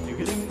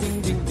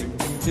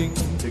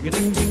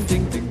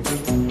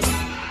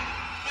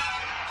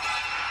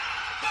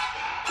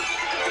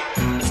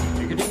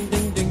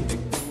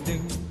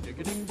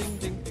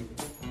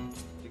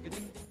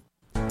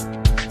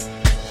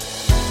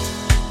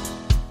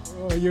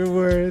 Your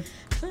worth.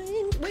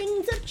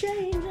 Wings of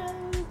change.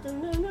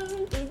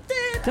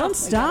 Don't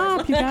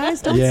stop, you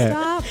guys. Don't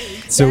stop.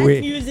 So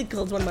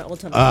musicals, one of my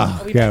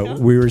all-time.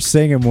 We were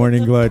singing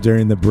Morning Glow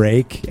during the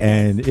break,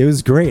 and it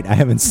was great. I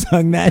haven't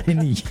sung that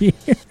in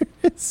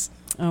years.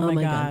 Oh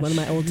my gosh. One of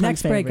my old-time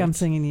Next break,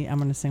 favorites. I'm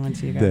going to sing one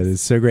to you guys. That is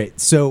so great.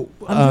 So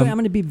I'm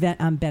going to be Ben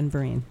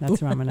Vereen.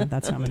 That's who I'm going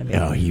to be.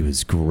 Oh, he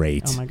was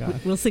great. Oh my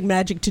God. We'll sing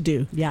Magic to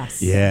Do.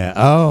 Yes. Yeah.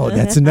 Oh,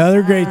 that's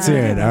another great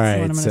tune. All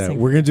right. So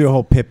we're going to do a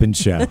whole Pippin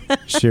show.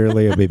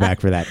 Shira-Lee will be back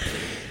for that.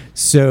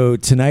 So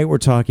tonight we're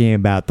talking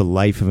about the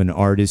life of an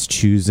artist,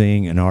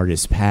 choosing an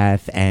artist's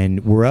path,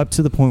 and we're up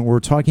to the point where we're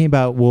talking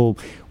about, well,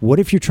 what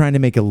if you're trying to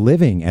make a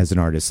living as an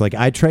artist? Like,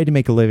 I tried to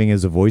make a living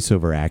as a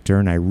voiceover actor,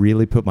 and I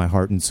really put my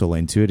heart and soul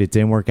into it. It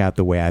didn't work out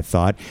the way I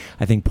thought.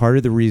 I think part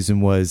of the reason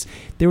was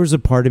there was a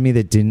part of me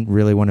that didn't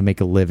really want to make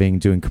a living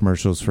doing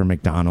commercials for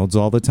McDonald's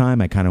all the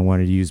time. I kind of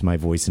wanted to use my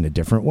voice in a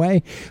different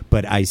way,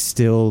 but I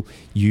still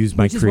used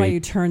my Which is why you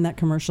turned that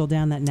commercial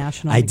down, that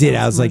national I did.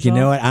 I was like, you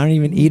know what? I don't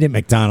even eat at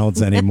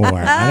McDonald's anymore.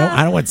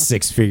 I don't want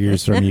six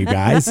figures from you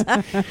guys.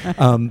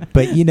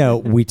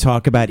 But, we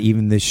talk about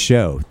even this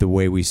show, the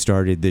way we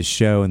started this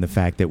show and the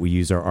fact that we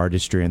use our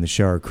artistry on the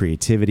show, our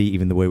creativity,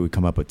 even the way we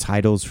come up with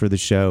titles for the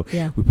show.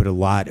 Yeah. We put a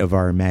lot of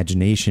our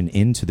imagination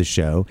into the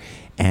show.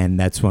 And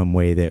that's one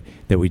way that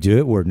we do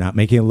it. We're not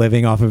making a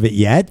living off of it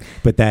yet,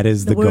 but that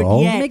is the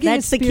goal.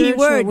 That's the key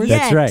word.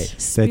 That's right.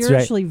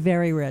 Spiritually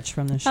very rich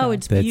from the show. Oh,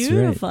 it's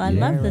beautiful. Right. I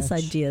love this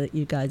idea that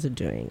you guys are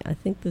doing. I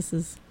think this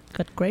has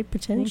got great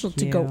potential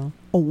to go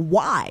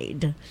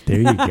wide. There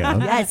you go.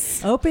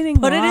 Yes. Opening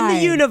Put wide. it in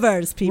the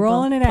universe, people.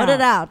 Rolling it out. Put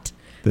it out.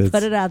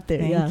 Put it out there.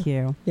 Thank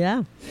you.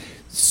 Yeah.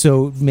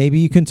 So maybe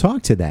you can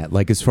talk to that,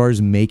 like as far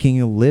as making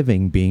a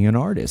living being an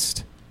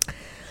artist.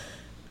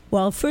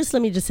 Well, first,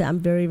 let me just say I'm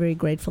very, very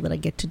grateful that I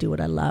get to do what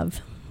I love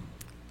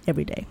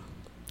every day.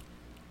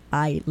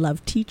 I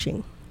love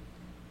teaching.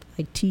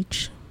 I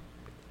teach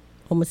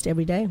almost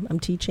every day. I'm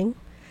teaching.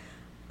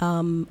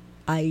 And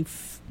I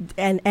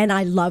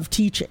love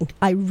teaching.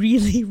 I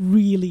really,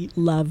 really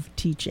love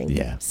teaching.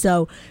 Yeah.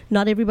 So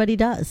not everybody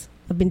does.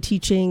 I've been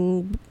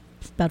teaching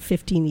about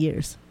 15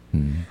 years.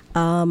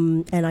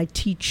 And I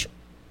teach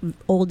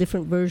all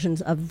different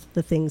versions of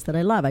the things that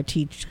I love. I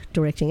teach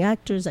directing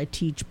actors. I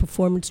teach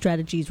performance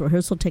strategies,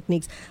 rehearsal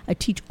techniques. I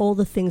teach all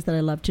the things that I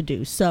love to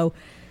do. So,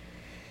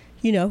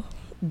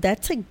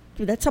 that's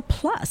a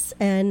plus.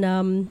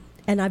 And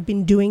I've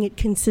been doing it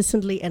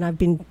consistently, and I've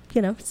been,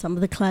 some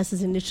of the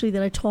classes initially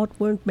that I taught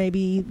weren't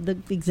maybe the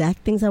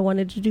exact things I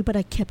wanted to do, but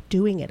I kept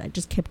doing it. I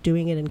just kept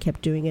doing it and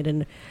kept doing it,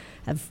 and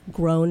I've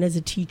grown as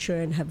a teacher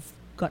and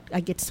I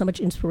get so much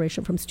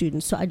inspiration from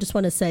students. So I just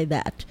want to say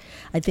that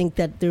I think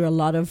that there are a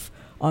lot of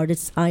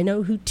artists I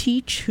know who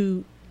teach,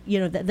 who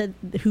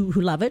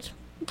who love it,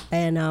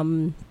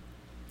 and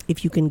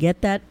if you can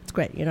get that, it's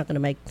great. You're not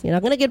going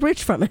to get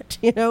rich from it.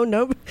 None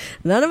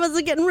of us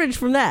are getting rich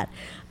from that.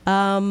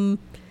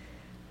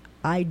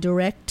 I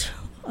direct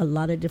a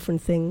lot of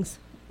different things.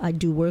 I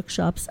do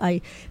workshops.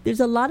 There's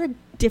a lot of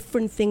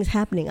different things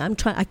happening.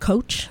 I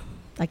coach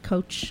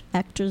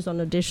actors on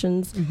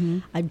auditions. Mm-hmm.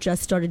 I've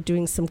just started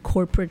doing some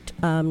corporate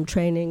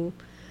training,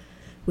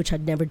 which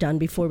I'd never done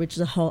before, which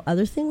is a whole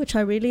other thing, which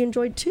I really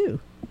enjoyed too.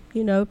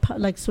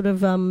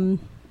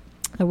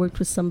 I worked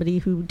with somebody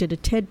who did a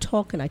TED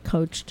Talk, and I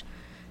coached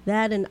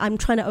that, and I'm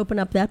trying to open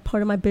up that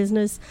part of my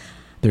business.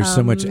 There's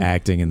so much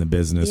acting in the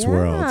business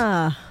world.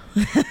 Yeah.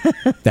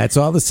 That's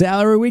all the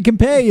salary we can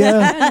pay you.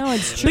 No,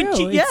 it's true. But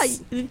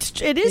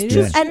it is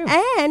true.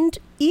 And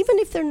even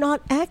if they're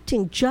not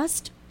acting,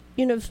 just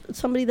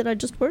somebody that I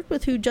just worked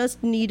with who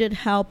just needed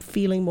help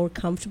feeling more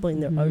comfortable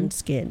in their own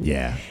skin.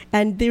 Yeah.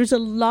 And there's a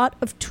lot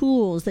of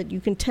tools that you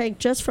can take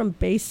just from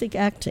basic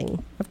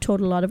acting. I've taught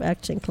a lot of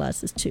acting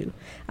classes too.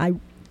 I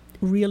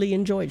really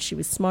enjoyed. She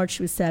was smart,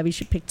 she was savvy,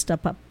 she picked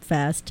stuff up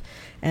fast,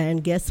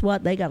 and guess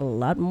what? They got a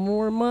lot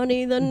more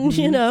money than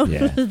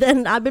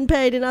than I've been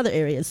paid in other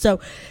areas. So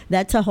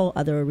that's a whole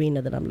other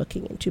arena that I'm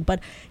looking into.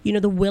 But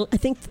I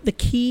think the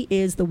key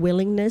is the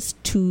willingness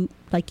to,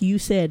 like you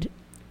said,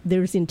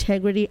 there's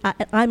integrity.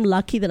 I'm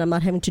lucky that I'm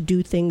not having to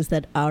do things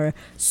that are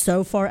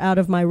so far out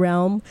of my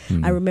realm.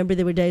 I remember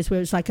there were days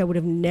where it's like I would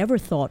have never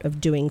thought of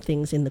doing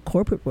things in the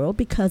corporate world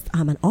because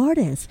I'm an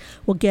artist.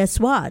 Well, guess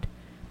what?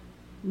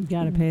 You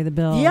got to pay the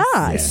bills.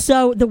 Yeah.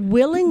 So the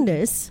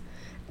willingness,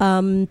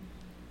 I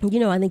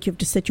think you have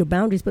to set your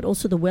boundaries, but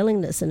also the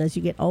willingness. And as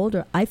you get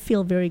older, I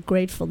feel very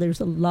grateful. There's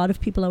a lot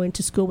of people I went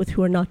to school with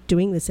who are not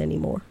doing this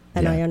anymore.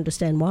 And I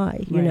understand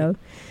why,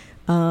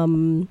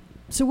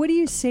 So what do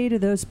you say to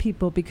those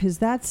people? Because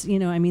that's,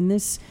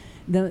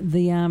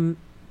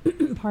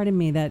 pardon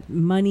me, that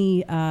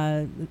money,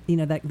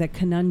 that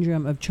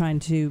conundrum of trying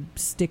to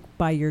stick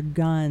by your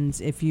guns.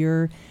 If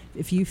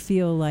you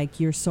feel like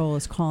your soul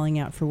is calling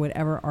out for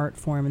whatever art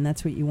form and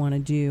that's what you want to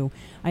do.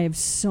 I have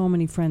so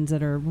many friends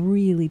that are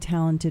really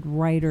talented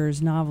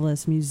writers,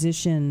 novelists,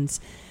 musicians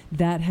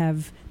that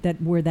has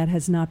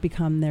not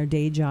become their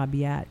day job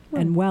yet,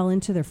 and well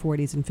into their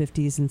 40s and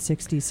 50s and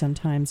 60s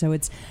sometimes. So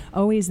it's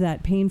always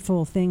that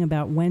painful thing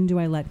about when do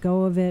I let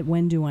go of it,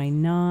 when do I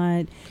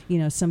not?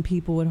 Some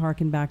people would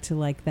hearken back to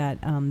like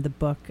that the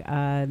book,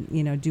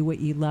 do what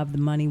you love, the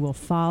money will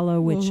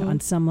follow, which on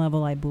some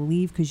level I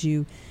believe, because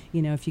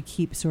if you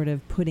keep sort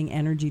of putting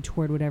energy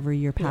toward whatever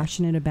you're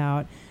passionate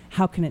about,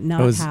 how can it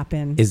not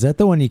happen? Is that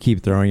the one you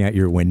keep throwing out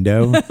your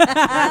window? You're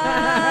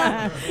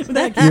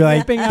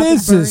like,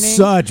 this is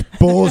such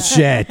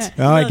bullshit.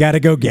 I got to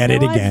go get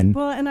it again.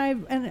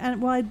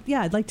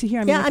 I'd like to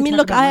hear. Let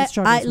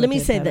me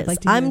say this.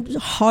 I'm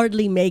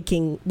hardly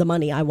making the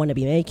money I want to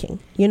be making.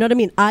 You know what I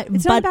mean?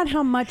 It's not about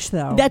how much,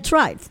 though. That's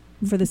right.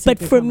 But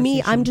for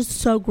me, I'm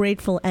just so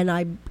grateful, and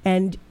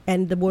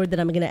the word that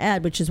I'm going to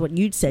add, which is what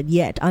you'd said,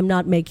 yet. I'm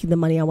not making the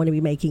money I want to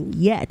be making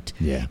yet.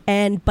 Yeah.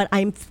 But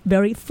I'm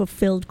very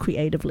fulfilled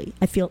creatively.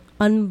 I feel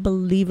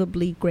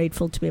unbelievably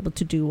grateful to be able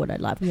to do what I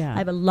love. Yeah. I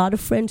have a lot of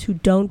friends who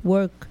don't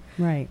work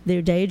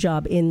their day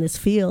job in this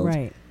field.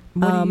 Right.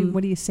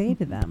 What do you say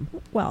to them?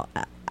 Well,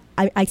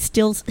 I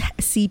still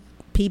see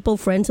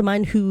friends of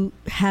mine who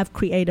have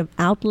creative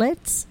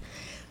outlets.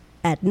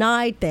 At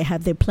night, they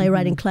have their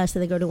playwriting class that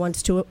they go to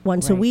once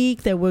a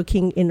week. They're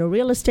working in a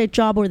real estate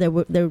job, or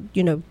they're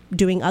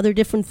doing other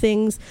different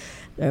things.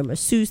 They're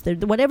masseuse,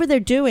 whatever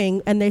they're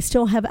doing, and they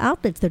still have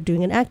outlets. They're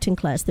doing an acting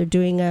class. They're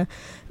doing a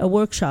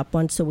workshop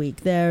once a week.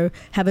 They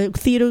have a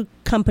theater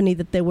company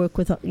that they work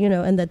with,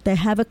 and that they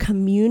have a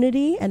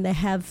community, and they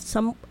have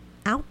some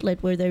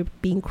outlet where they're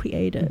being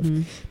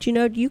creative. Do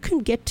you can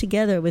get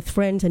together with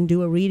friends and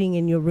do a reading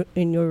in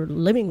your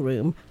living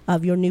room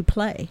of your new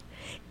play.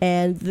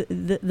 And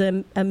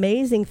the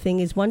amazing thing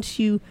is, once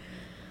you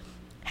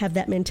have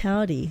that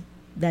mentality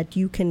that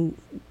you can,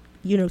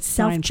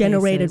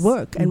 self-generated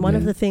work. And one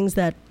of the things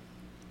that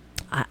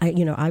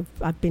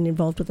I've been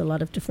involved with a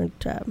lot of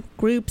different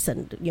groups,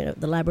 and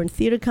the Labyrinth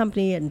Theater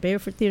Company and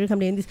Barefoot Theater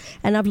Company,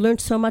 and I've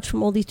learned so much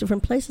from all these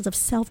different places of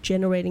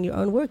self-generating your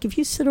own work. If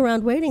you sit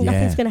around waiting,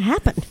 nothing's going to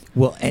happen.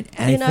 Well, and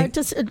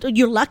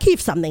you're lucky if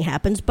something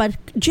happens, but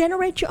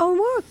generate your own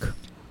work.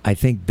 I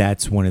think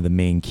that's one of the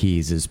main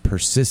keys is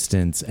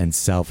persistence and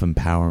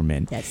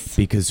self-empowerment. Yes.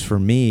 Because for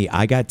me,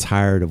 I got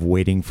tired of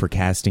waiting for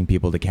casting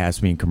people to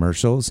cast me in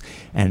commercials.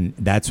 And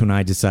that's when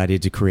I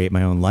decided to create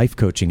my own life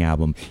coaching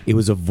album. It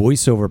was a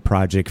voiceover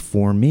project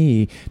for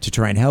me to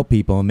try and help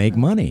people and make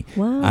money.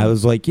 Wow. I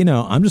was like,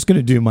 I'm just going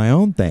to do my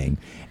own thing.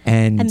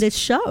 And this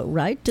show,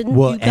 right? Didn't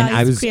you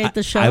guys create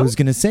the show? I was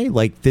going to say,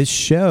 like, this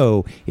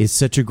show is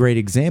such a great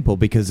example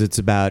because it's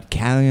about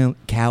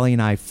Callie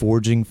and I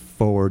forging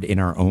forward in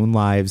our own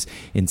lives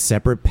in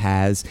separate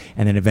paths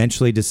and then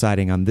eventually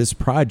deciding on this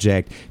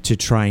project to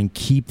try and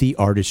keep the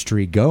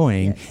artistry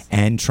going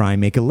and try and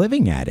make a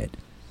living at it.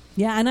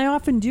 Yeah, and I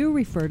often do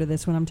refer to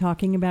this when I'm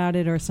talking about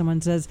it or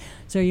someone says,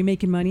 so are you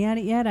making money at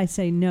it yet? I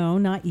say, no,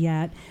 not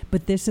yet,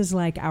 but this is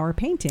like our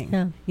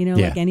painting. Yeah.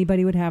 Like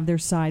anybody would have their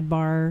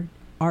sidebar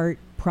art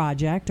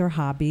project or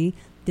hobby.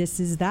 This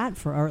is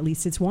that or at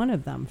least it's one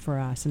of them for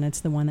us, and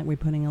it's the one that we're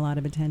putting a lot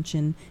of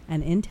attention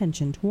and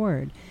intention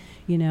toward.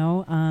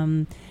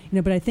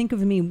 But I think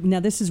of me now.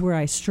 This is where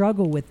I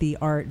struggle with the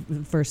art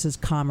versus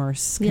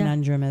commerce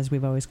conundrum, as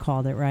we've always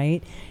called it.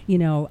 Right?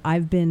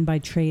 I've been by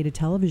trade a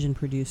television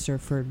producer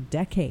for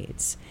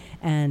decades,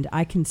 and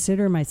I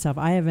consider myself.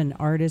 I have an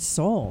artist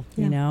soul.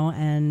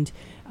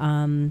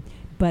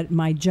 But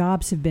my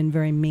jobs have been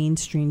very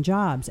mainstream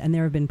jobs. And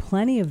there have been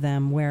plenty of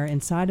them where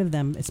inside of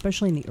them,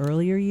 especially in the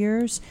earlier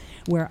years,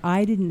 where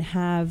I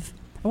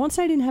won't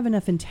say I didn't have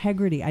enough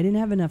integrity. I didn't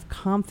have enough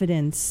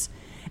confidence.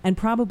 And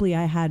probably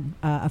I had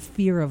a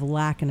fear of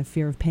lack and a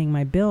fear of paying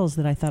my bills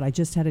that I thought I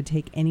just had to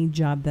take any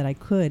job that I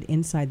could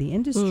inside the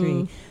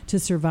industry to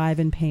survive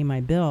and pay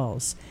my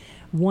bills.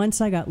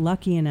 Once I got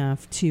lucky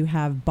enough to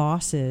have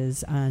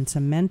bosses and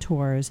some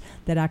mentors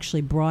that actually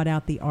brought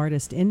out the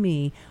artist in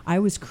me, I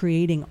was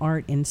creating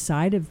art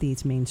inside of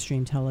these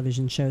mainstream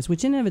television shows,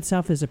 which in and of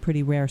itself is a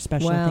pretty rare,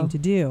 special thing to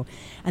do.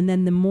 And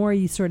then the more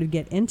you sort of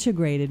get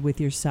integrated with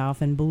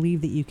yourself and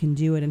believe that you can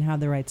do it and have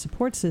the right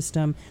support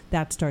system,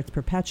 that starts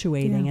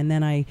perpetuating. And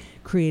then I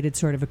created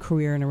sort of a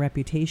career and a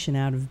reputation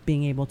out of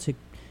being able to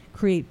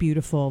create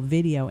beautiful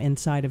video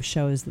inside of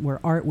shows where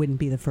art wouldn't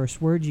be the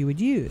first word you would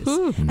use.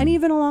 And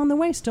even along the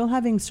way, still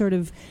having sort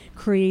of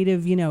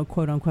creative,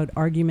 quote unquote,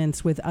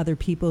 arguments with other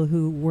people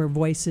who were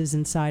voices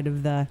inside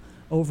of the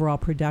overall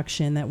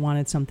production that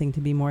wanted something to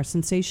be more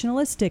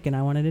sensationalistic, and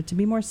I wanted it to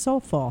be more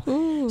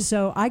soulful.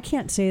 So I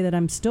can't say that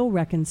I'm still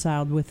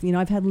reconciled with,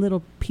 I've had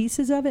little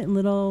pieces of it and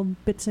little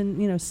bits and,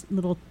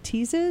 little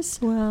teases.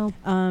 Wow.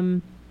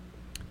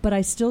 But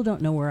I still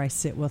don't know where I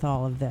sit with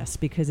all of this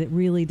because it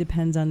really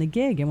depends on the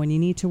gig. And when you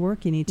need to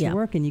work, you need to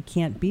work, and you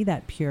can't be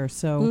that pure.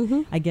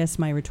 So I guess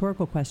my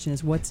rhetorical question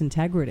is, what's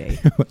integrity?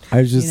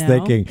 I was just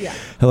thinking,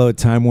 hello,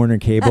 Time Warner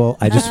Cable.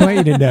 I just want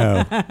you to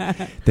know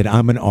that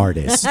I'm an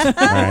artist,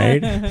 right?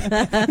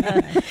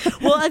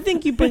 Well, I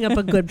think you bring up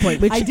a good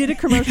point. I did a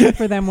commercial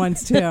for them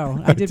once,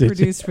 too. I did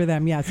produce for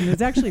them, yes. And it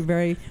was actually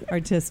very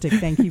artistic.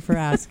 Thank you for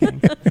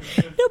asking.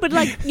 No, but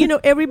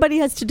everybody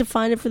has to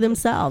define it for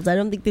themselves. I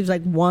don't think there's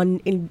like one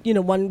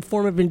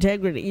form of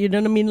integrity. You know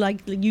what I mean?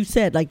 Like you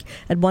said, like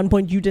at one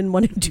point you didn't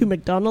want to do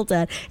McDonald's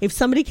ad. If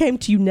somebody came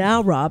to you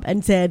now, Rob,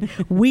 and said,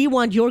 we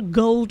want your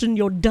golden,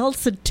 your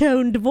dulcet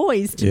toned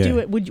voice to do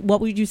it,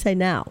 what would you say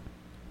now?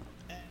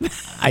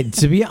 I'm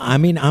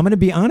going to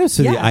be honest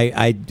with you.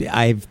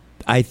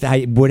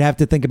 I would have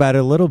to think about it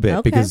a little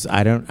bit because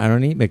I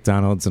don't eat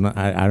McDonald's, and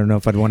I don't know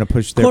if I'd want to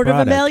push their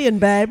product. $250,000,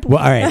 babe. Well,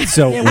 all right.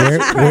 So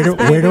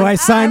where do I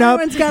sign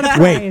up? Got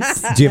a Wait,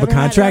 price. do you have a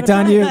contract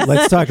on you?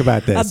 Let's talk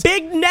about this. A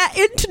big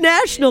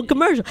international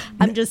commercial.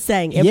 I'm just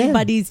saying,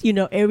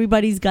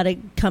 everybody's got to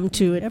come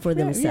to it for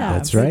themselves. Yeah,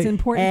 that's right. It's an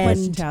important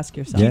question to ask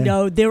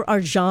yourself. There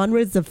are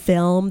genres of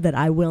film that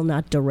I will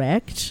not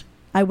direct.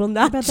 I will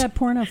not. What about that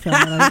porno film?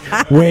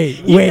 Wait.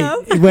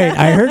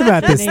 I heard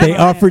about this. They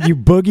offered you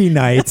Boogie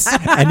Nights,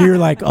 and you're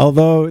like,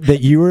 although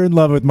that you were in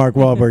love with Mark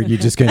Wahlberg, you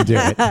just couldn't do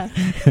it.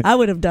 I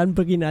would have done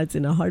Boogie Nights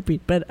in a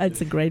heartbeat, but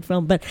it's a great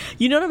film. But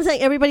you know what I'm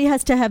saying? Everybody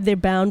has to have their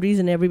boundaries,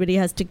 and everybody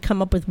has to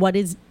come up with what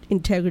is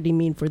integrity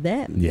mean for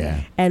them.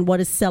 Yeah. And what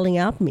does selling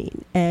out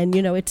mean? And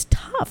it's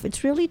tough.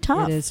 It's really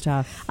tough. It is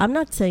tough. I'm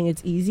not saying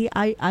it's easy.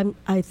 I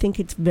think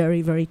it's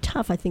very, very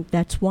tough. I think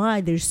that's why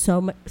there's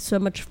so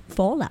much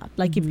fallout.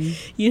 Like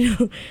if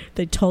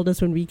they told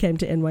us when we came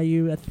to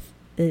NYU,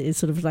 it's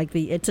sort of like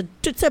it's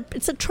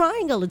a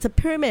triangle. It's a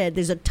pyramid.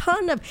 There's a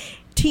ton of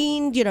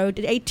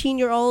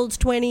 18-year-olds,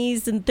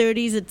 20s and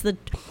 30s.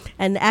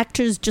 And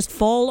actors just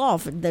fall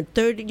off. The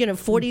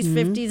 40s,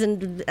 50s,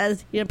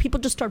 and people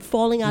just start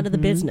falling out of the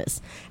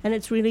business. And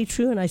it's really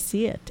true, and I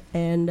see it.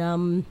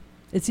 And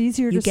it's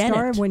easier to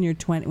start when you're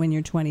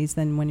 20s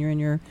than when you're in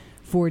your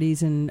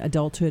 40s and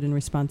adulthood and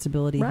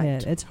responsibility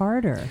hit. It's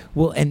harder.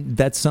 Well, and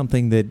that's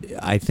something that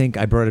I think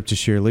I brought up to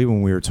Shira-Lee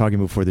when we were talking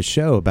before the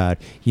show about,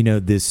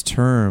 this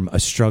term, a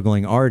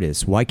struggling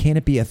artist. Why can't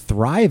it be a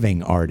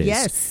thriving artist?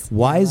 Yes.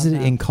 Why is it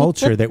in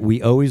culture that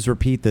we always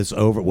repeat this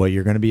over? Well,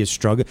 you're going to be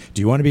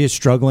do you want to be a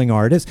struggling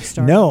artist?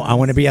 No, I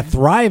want to be a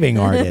thriving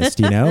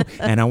artist,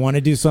 and I want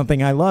to do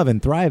something I love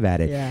and thrive at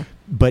it. Yeah.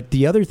 But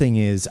the other thing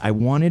is, I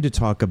wanted to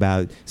talk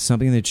about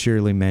something that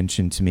Shira-Lee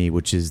mentioned to me,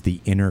 which is the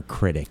inner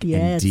critic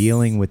and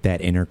dealing with that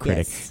inner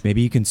critic. Yes.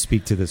 Maybe you can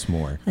speak to this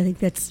more. I think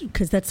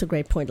that's a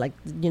great point. Like,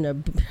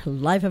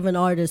 life of an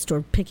artist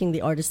or picking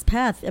the artist's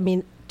path. I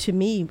mean, to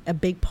me, a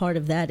big part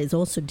of that is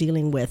also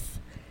dealing with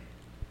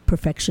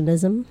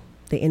perfectionism,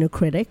 the inner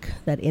critic,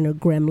 that inner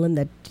gremlin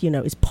that,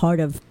 is part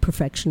of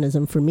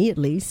perfectionism for me at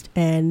least.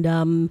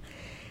 And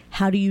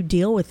how do you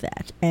deal with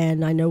that?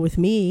 And I know with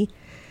me,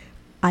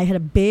 I had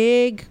a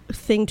big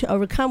thing to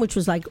overcome, which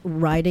was like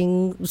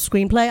writing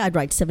screenplay. I'd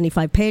write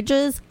 75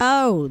 pages.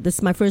 Oh, this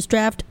is my first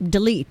draft.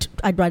 Delete.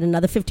 I'd write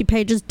another 50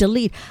 pages.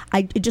 Delete.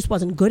 It just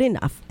wasn't good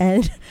enough.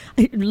 And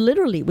I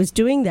literally was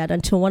doing that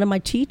until one of my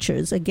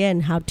teachers, again,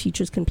 how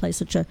teachers can play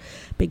such a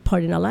big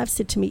part in our lives,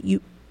 said to me,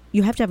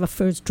 you have to have a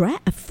first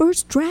draft. A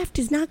first draft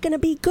is not going to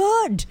be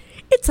good.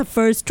 It's a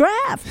first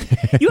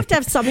draft. You have to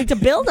have something to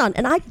build on.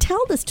 And I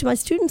tell this to my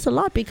students a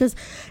lot because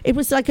it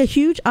was like a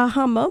huge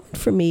aha moment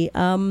for me.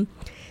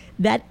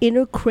 That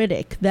inner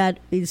critic that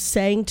is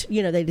saying,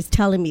 that is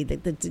telling me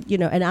that,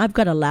 and I've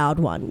got a loud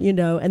one,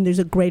 and there's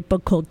a great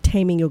book called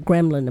Taming Your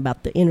Gremlin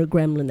about the inner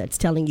gremlin that's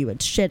telling you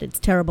it's shit, it's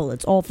terrible,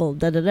 it's awful,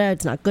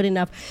 it's not good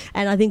enough.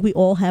 And I think we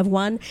all have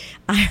one.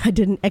 I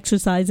did an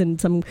exercise in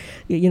some,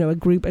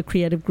 a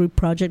creative group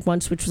project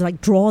once, which was like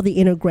draw the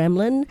inner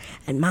gremlin,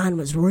 and mine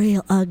was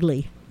real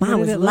ugly. Mine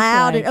was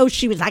loud, like? And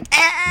she was like,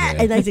 ah!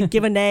 Yeah. And I said,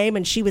 give a name,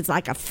 and she was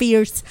like a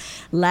fierce,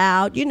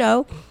 loud,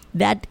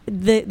 that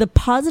the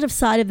positive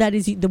side of that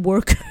is the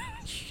work.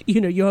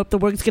 You hope the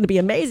work's going to be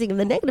amazing, and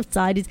the negative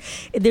side is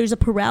there's a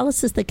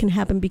paralysis that can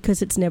happen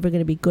because it's never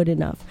going to be good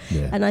enough.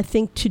 Yeah. And I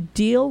think to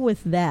deal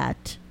with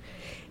that,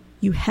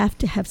 you have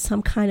to have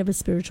some kind of a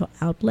spiritual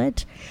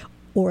outlet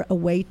or a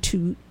way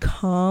to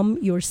calm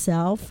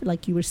yourself.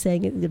 Like you were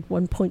saying at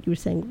one point, you were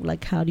saying,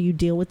 like, how do you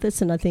deal with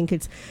this? And I think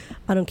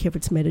I don't care if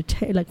it's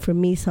meditation. Like for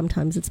me,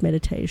 sometimes it's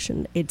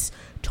meditation. It's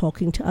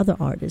talking to other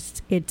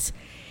artists. It's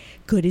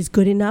good is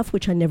good enough,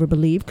 which I never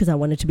believed because I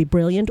wanted to be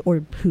brilliant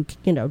or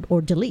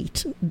or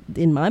delete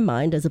in my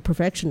mind as a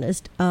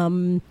perfectionist.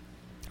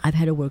 I've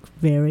had to work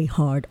very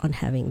hard on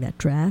having that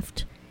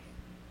draft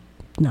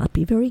not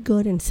be very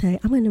good and say,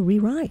 I'm going to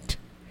rewrite.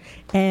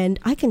 And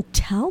I can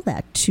tell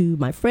that to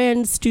my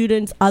friends,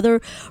 students,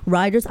 other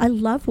writers. I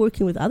love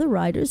working with other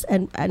writers.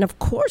 And of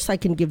course, I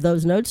can give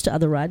those notes to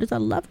other writers. I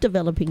love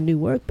developing new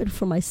work. But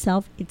for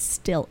myself, it's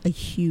still a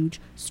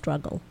huge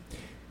struggle.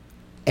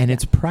 And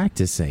it's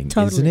practicing,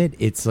 isn't it?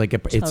 It's like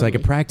a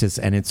practice,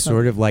 and it's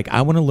sort of like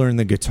I want to learn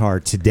the guitar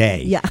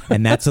today. Yeah.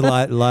 And that's a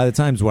lot of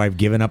times why I've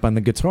given up on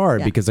the guitar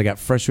because I got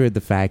frustrated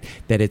with the fact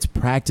that it's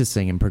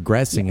practicing and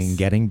progressing and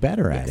getting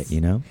better at it,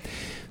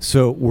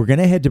 So we're going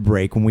to head to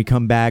break. When we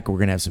come back, we're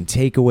going to have some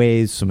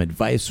takeaways, some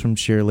advice from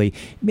Shira-Lee,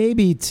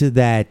 maybe to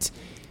that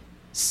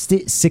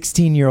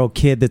 16-year-old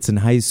kid that's in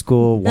high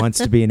school, wants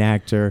to be an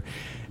actor,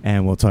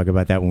 and we'll talk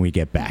about that when we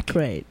get back.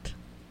 Great.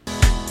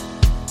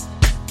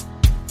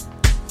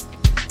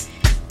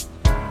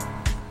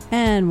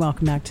 And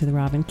welcome back to the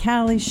Robin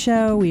Callie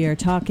Show. We are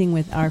talking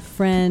with our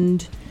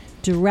friend,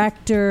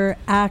 director,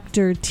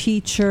 actor,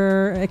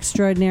 teacher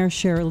extraordinaire,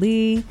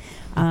 Shira-Lee.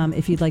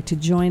 If you'd like to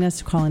join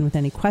us, call in with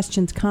any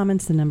questions,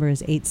 comments. The number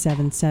is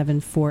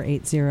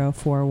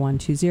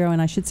 877-480-4120.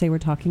 And I should say we're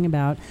talking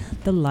about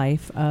the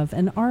life of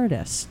an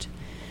artist.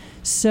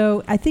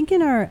 So I think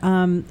in our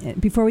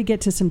before we get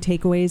to some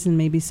takeaways and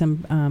maybe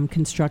some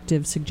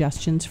constructive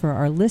suggestions for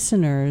our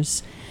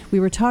listeners,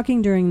 we were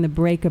talking during the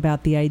break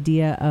about the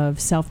idea of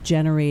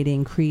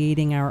self-generating,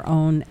 creating our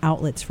own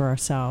outlets for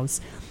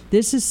ourselves.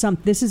 This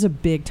is a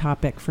big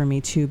topic for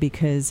me too,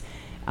 because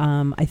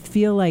I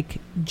feel like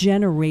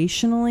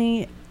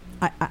generationally,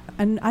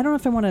 and I don't know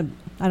if I want to.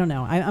 I don't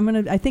know.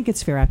 I think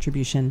it's fair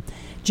attribution.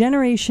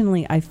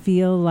 Generationally, I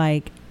feel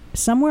like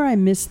somewhere I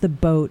missed the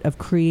boat of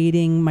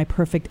creating my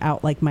perfect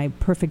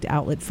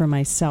outlet for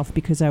myself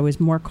because I was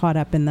more caught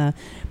up in the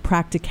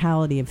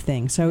practicality of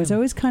things. So I was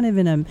always kind of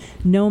in a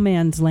no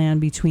man's land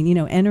between,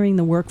 entering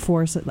the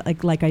workforce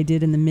like I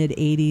did in the mid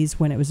 80s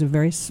when it was a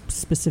very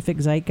specific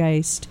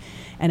zeitgeist.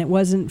 And it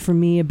wasn't for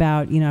me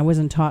about, I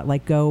wasn't taught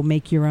like go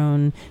make your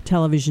own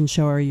television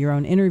show or your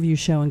own interview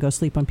show and go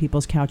sleep on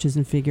people's couches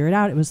and figure it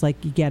out. It was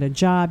like you get a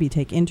job, you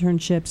take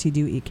internships, you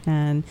do what you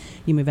can,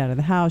 you move out of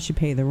the house, you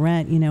pay the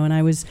rent, and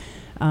I was,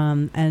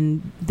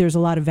 and there's a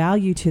lot of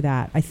value to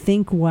that. I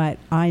think what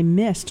I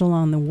missed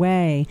along the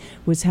way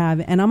was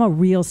and I'm a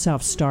real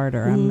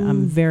self-starter.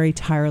 I'm very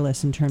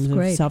tireless in terms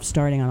of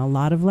self-starting on a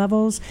lot of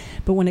levels.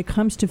 But when it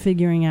comes to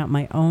figuring out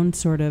my own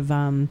sort of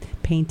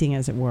painting,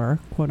 as it were,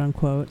 quote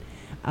unquote,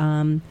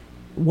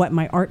 what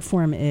my art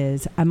form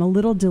is, I'm a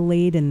little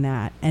delayed in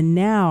that. And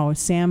now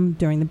Sam,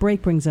 during the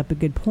break, brings up a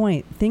good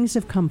point. Things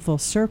have come full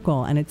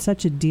circle, and it's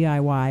such a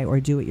DIY or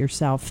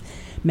do-it-yourself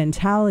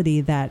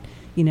mentality that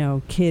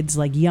kids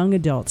like young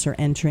adults are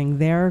entering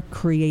their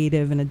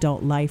creative and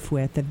adult life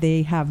with, that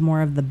they have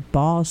more of the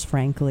balls,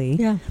 frankly.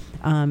 Yeah.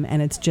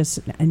 And it's just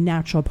a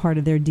natural part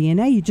of their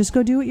DNA. You just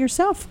go do it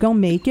yourself. Go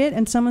make it,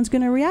 and someone's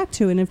going to react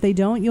to it. And if they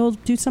don't, you'll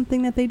do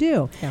something that they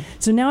do. Yeah.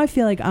 So now I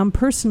feel like I'm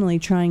personally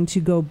trying to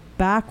go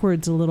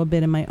backwards a little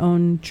bit in my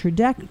own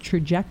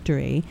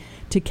trajectory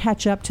to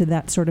catch up to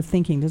that sort of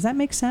thinking. Does that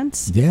make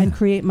sense? Yeah. And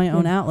create my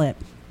own outlet.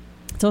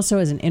 It's also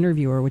as an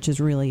interviewer, which is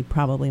really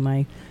probably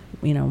my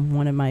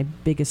one of my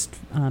biggest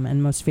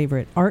and most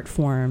favorite art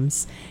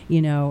forms,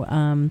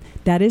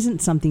 that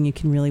isn't something you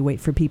can really wait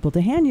for people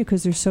to hand you,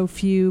 because there's so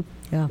few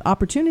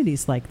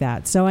opportunities like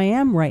that. So I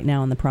am right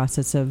now in the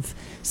process of,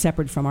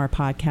 separate from our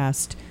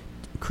podcast,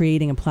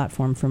 creating a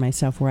platform for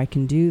myself where I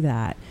can do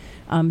that.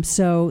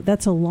 So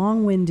that's a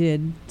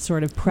long-winded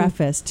sort of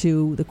preface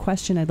to the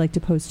question I'd like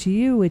to pose to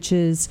you, which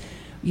is,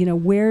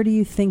 where do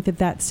you think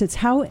that sits?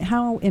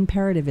 How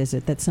imperative is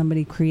it that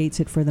somebody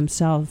creates it for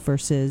themselves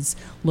versus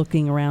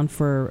looking around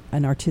for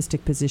an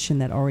artistic position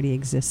that already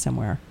exists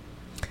somewhere?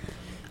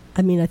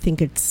 I mean, I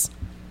think it's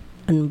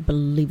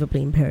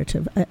unbelievably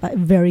imperative.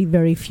 Very,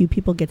 very few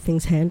people get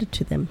things handed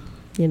to them,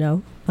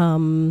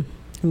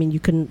 I mean, you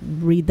can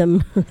read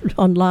them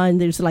online.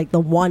 There's like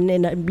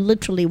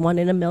literally one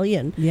in a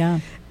million.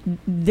 Yeah.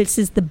 This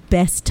is the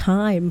best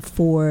time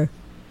for,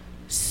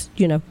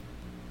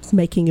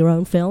 making your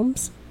own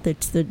films.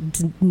 It's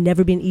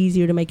never been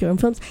easier to make your own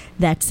films.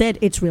 That said,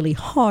 it's really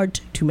hard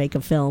to make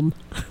a film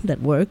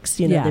that works.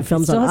 The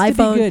films on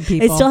iPhone.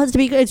 It still has to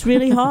be good. It's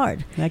really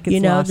hard. That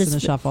gets lost in the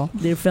shuffle.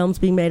 There are films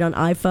being made on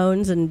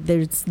iPhones, and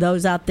there's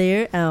those out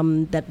there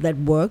that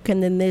work,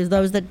 and then there's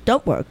those that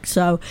don't work.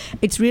 So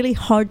it's really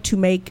hard to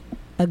make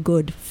a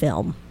good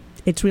film.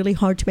 It's really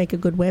hard to make a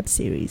good web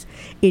series.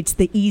 It's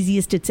the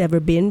easiest it's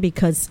ever been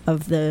because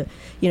of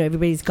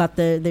everybody's got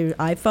their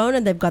iPhone,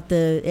 and they've got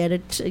the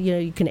edit.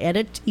 You can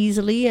edit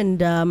easily,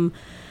 and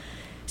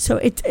so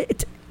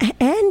it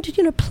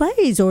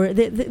plays, or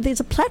there's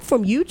a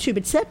platform, YouTube,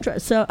 etc.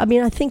 So I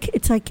mean, I think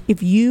it's like,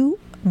 if you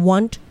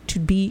want to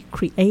be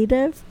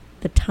creative,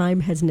 the time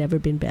has never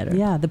been better.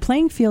 Yeah, the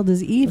playing field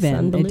is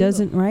even. It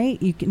doesn't,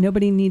 right?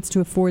 Nobody needs to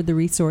afford the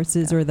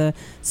resources or the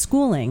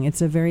schooling.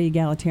 It's a very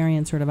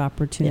egalitarian sort of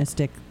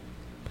opportunistic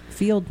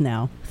field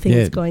now.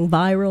 Things going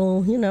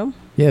viral,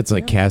 Yeah, it's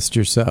like cast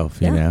yourself,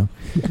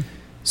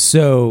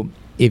 So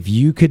if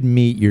you could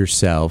meet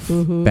yourself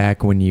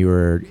back when you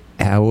were,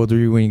 how old were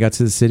you when you got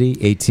to the city?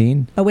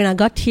 18? When I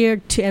got here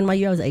to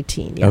NYU, I was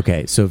 18. Yeah.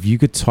 Okay, so if you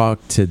could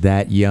talk to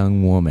that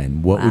young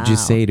woman, what would you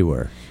say to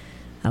her?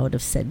 I would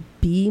have said,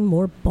 be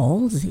more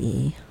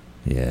ballsy.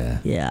 Yeah.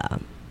 Yeah.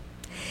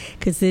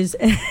 Because there's,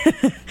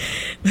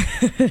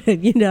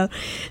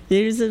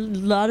 there's a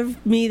lot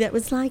of me that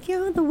was like,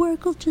 the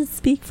work will just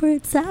speak for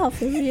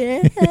itself.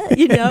 Yeah.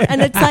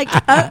 And it's like,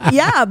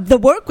 the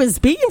work was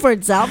speaking for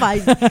itself.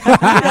 But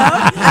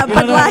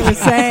like,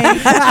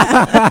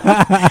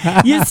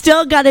 you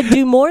still got to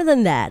do more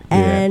than that.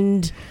 Yeah.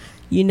 And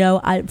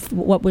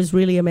what was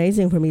really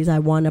amazing for me is I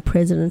won a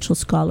Presidential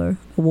Scholar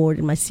Award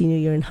in my senior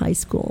year in high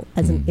school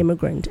as an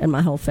immigrant, and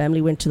my whole family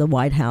went to the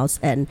White House,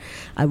 and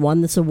I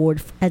won this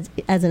award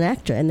as an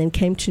actor, and then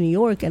came to New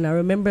York. And I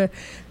remember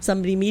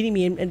somebody meeting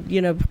me,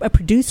 and a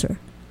producer,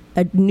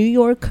 a New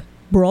York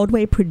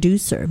Broadway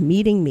producer,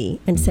 meeting me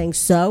and saying,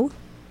 "So,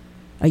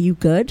 are you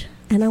good?"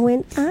 And I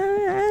went, I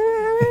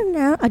don't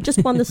know. I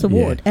just won this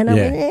award. And I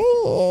went,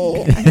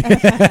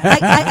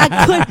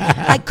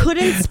 I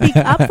couldn't speak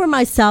up for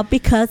myself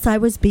because I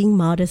was being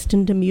modest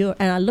and demure.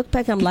 And I look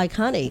back, I'm like,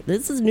 honey,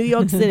 this is New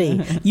York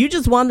City. You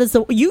just won this.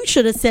 You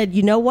should have said,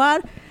 you know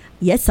what?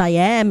 Yes, I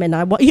am. And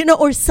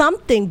or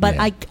something. But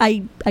I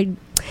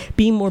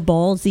being more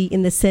ballsy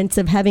in the sense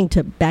of having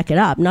to back it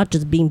up, not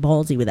just being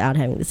ballsy without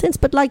having the sense,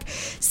 but like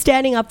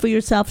standing up for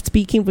yourself,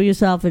 speaking for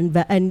yourself,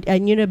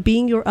 and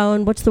being your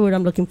own, what's the word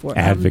I'm looking for?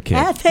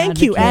 Advocate.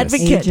 Thank you,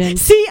 advocate. Agent,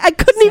 See, I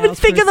couldn't even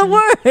think of the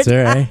word. It's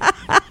all right.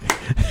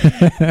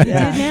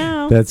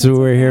 That's what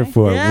we're here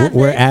for. Yeah,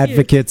 we're thank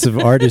advocates of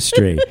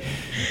artistry.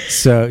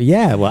 So,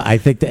 I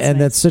think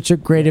that's such a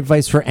great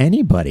advice for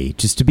anybody,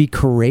 just to be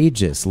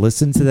courageous,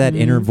 listen to that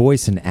inner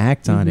voice and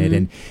act on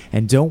it,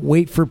 and don't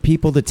wait for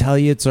people to tell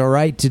you it's all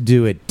right to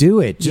do it. Do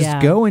it.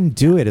 Just go and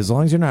do it. As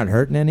long as you're not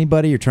hurting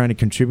anybody, you're trying to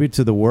contribute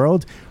to the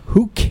world,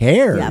 who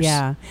cares?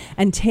 Yeah.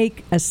 And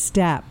take a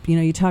step.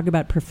 You talk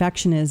about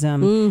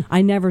perfectionism.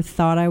 I never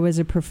thought I was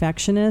a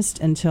perfectionist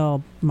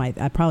until my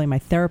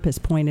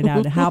therapist pointed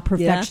out how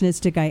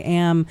perfectionistic I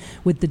am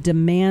with the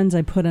demands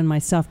I put on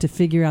myself to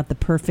figure out the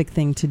perfect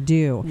thing to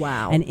do.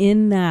 Wow. And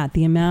in that,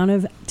 the amount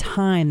of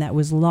time that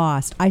was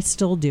lost, I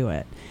still do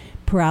it.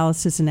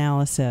 Paralysis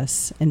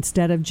analysis,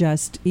 instead of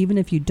just, even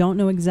if you don't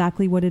know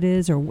exactly what it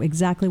is or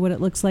exactly what it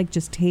looks like,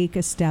 just take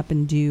a step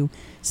and do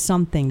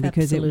something,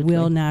 because it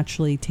will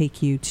naturally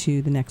take you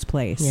to the next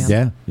place.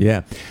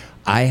 Yeah.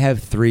 I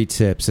have 3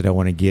 tips that I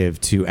want to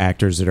give to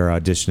actors that are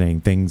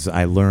auditioning, things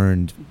I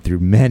learned through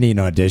many an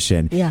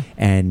audition. Yeah.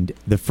 And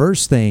the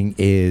first thing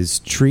is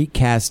treat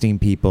casting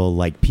people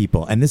like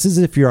people. And this is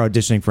if you're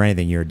auditioning for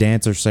anything. You're a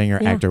dancer, singer,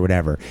 actor,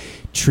 whatever.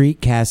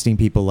 Treat casting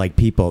people like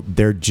people.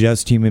 They're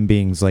just human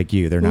beings like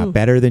you. They're not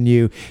better than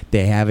you.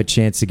 They have a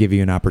chance to give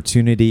you an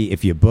opportunity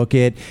if you book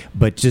it.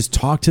 But just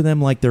talk to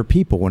them like they're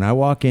people. When I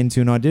walk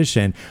into an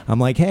audition, I'm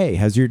like, hey,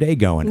 how's your day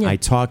going? Yeah. I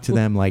talk to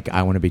them like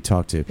I want to be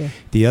talked to. Yeah.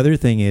 The other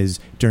thing is,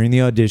 during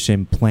the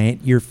audition,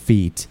 plant your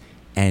feet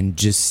and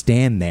just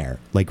stand there.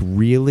 Like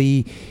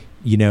really,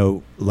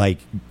 command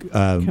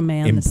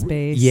the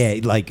space. Yeah,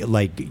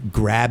 like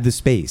grab the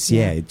space.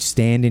 Yeah,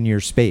 stand in your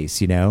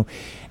space,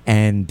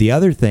 And the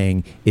other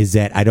thing is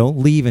that I don't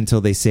leave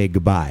until they say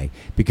goodbye,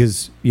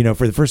 because,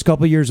 for the first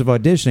couple of years of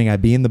auditioning,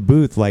 I'd be in the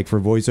booth, like for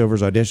voiceovers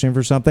auditioning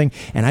for something,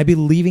 and I'd be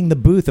leaving the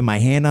booth and my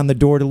hand on the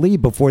door to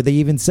leave before they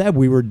even said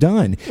we were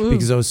done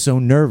because I was so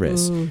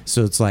nervous.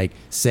 So it's like,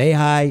 say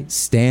hi,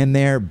 stand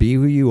there, be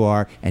who you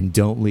are, and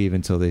don't leave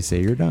until they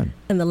say you're done.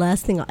 And the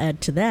last thing I'll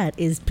add to that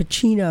is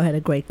Pacino had a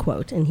great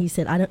quote, and he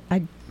said,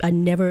 I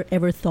never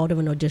ever thought of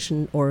an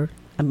audition, or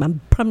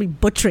I'm probably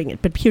butchering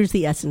it, but here's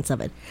the essence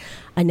of it.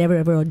 I never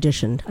ever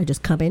auditioned. I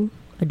just come in,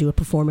 I do a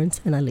performance,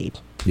 and I leave.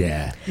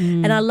 Yeah.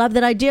 And I love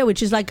that idea,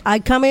 which is like, I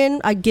come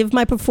in, I give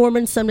my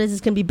performance. Some days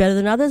it's going to be better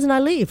than others, and I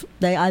leave.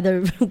 They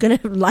either going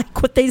to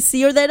like what they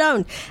see or they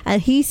don't.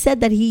 And he said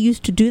that he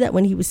used to do that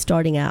when he was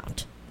starting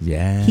out.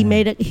 Yeah. He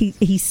made it.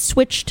 He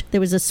switched.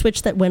 There was a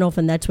switch that went off,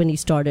 and that's when he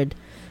started.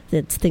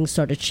 That things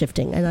started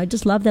shifting, and I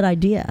just love that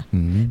idea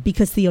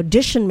because the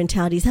audition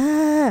mentality is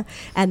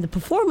and the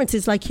performance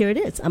is like, here it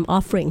is. I'm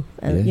offering,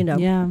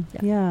 Yeah.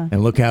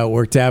 And look how it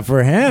worked out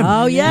for him.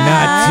 Oh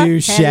yeah, not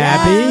too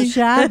shabby.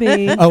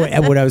 Shabby. Oh,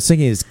 and what I was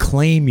thinking is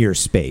claim your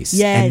space.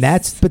 Yes. And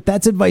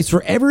that's advice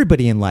for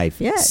everybody in life.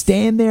 Yes.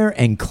 Stand there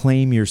and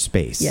claim your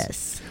space.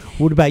 Yes.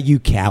 What about you,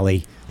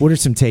 Callie? What are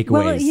some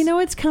takeaways? Well,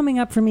 what's coming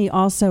up for me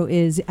also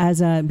is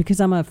because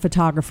I'm a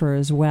photographer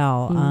as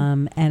well,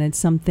 and it's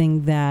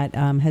something that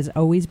has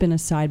always been a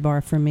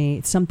sidebar for me.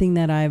 It's something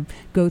that I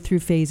go through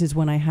phases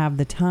when I have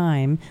the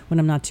time, when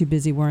I'm not too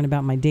busy worrying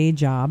about my day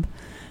job,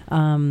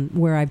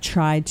 where I've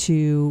tried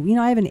to,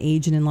 I have an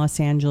agent in Los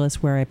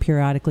Angeles where I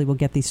periodically will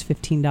get these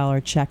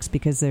 $15 checks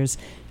because there's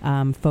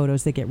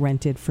photos that get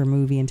rented for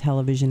movie and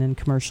television and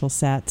commercial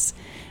sets.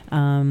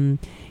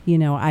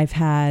 I've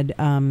had,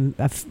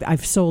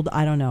 I've sold,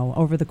 I don't know,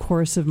 over the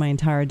course of my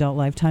entire adult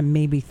lifetime,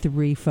 maybe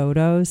 3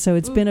 photos. So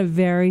it's been a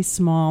very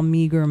small,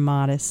 meager,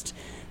 modest,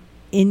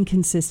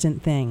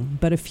 inconsistent thing.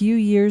 But a few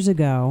years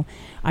ago,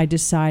 I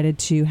decided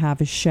to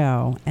have a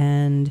show,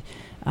 and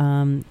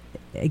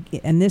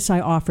this I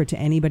offer to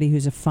anybody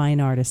who's a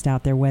fine artist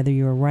out there, whether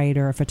you're a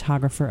writer, a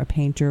photographer, a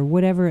painter,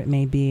 whatever it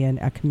may be,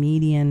 a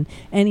comedian,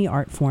 any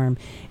art form,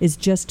 is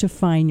just to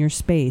find your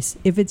space.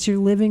 If it's your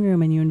living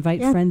room and you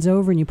invite friends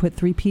over and you put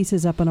 3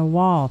 pieces up on a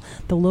wall,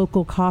 the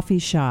local coffee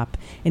shop,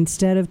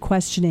 instead of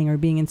questioning or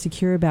being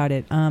insecure about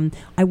it.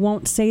 I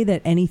won't say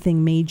that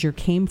anything major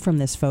came from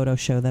this photo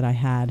show that I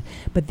had,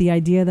 but the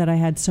idea that I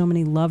had so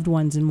many loved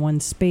ones in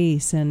one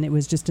space and it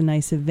was just a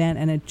nice event,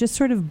 and it just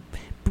sort of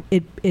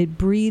it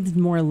breathed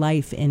more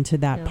life into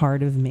that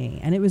part of me,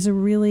 and it was a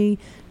really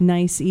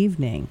nice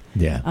evening.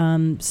 Yeah.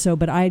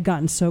 But I had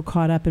gotten so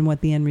caught up in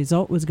what the end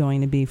result was going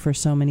to be for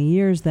so many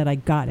years that I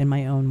got in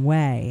my own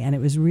way, and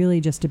it was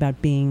really just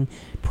about being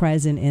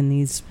present in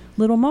these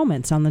little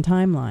moments on the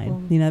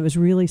timeline. It was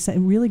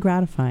really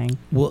gratifying.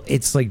 Well,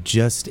 it's like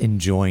just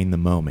enjoying the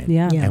moment.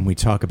 Yeah. And we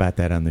talk about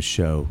that on the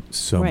show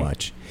so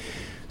much.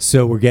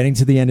 So we're getting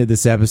to the end of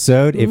this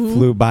episode. It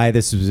flew by.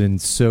 This has been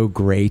so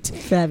great.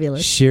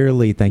 Fabulous.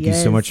 Shira-Lee, thank you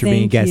so much for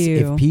being a guest.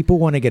 you. If people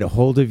want to get a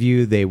hold of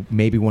you, they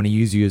maybe want to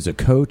use you as a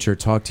coach or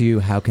talk to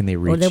you, how can they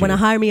reach you? Or they want to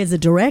hire me as a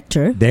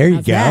director. There you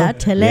How's go.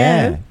 that? Hello.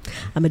 Yeah.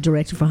 I'm a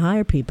director for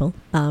hire people.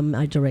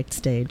 I direct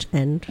stage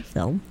and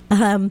film.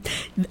 I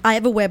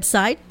have a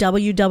website,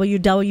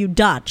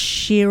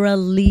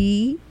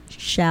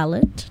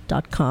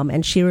 www.Shira-Lee.com,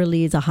 and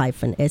Shira-Lee is a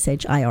hyphen,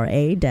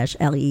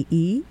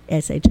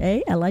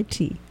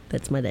 SHIRA-LEESHALIT.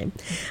 That's my name.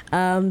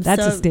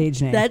 That's a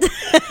stage name. That is.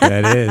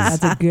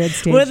 That's a good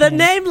stage With name. a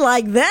name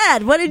like that,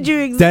 what did you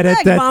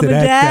expect, Mom and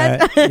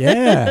Dad?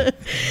 Yeah.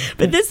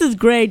 But this is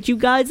great. You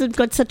guys have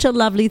got such a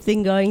lovely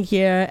thing going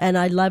here, and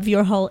I love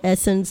your whole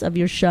essence of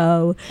your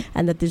show,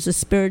 and that there's a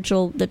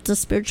spiritual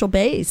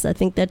base. I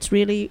think that's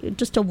really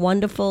just a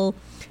wonderful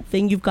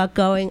thing you've got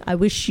going. I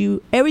wish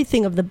you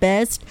everything of the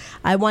best.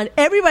 I want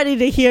everybody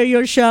to hear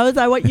your shows.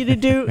 I want you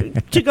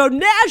to go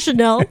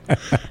national.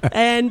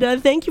 And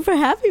thank you for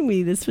having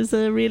me. This was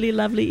a really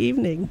lovely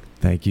evening.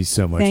 Thank you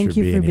so much Thank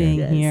you for being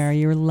here. here.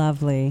 You're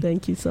lovely.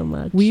 Thank you so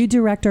much. Will you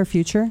direct our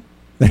future?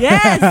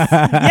 Yes.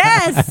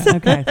 Yes.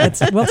 Okay,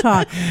 we'll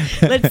talk.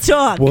 Let's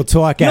talk. We'll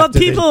talk Your after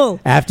people.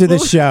 After the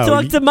show.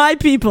 Talk to my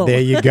people. There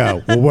you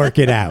go. We'll work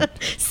it out.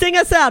 Sing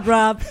us out,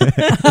 Rob.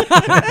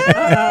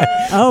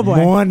 Oh, boy.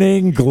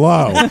 Morning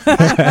glow.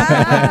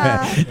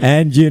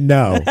 And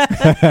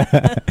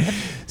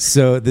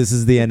So this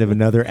is the end of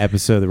another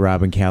episode of the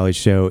Rob and Callie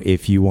Show.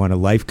 If you want a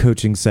life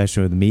coaching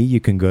session with me, you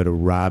can go to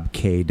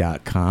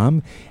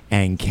robk.com.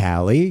 And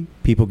Callie,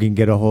 people can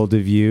get a hold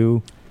of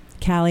you.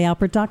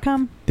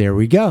 CallieAlpert.com. There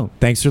we go.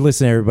 Thanks for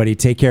listening, everybody.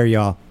 Take care,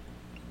 y'all.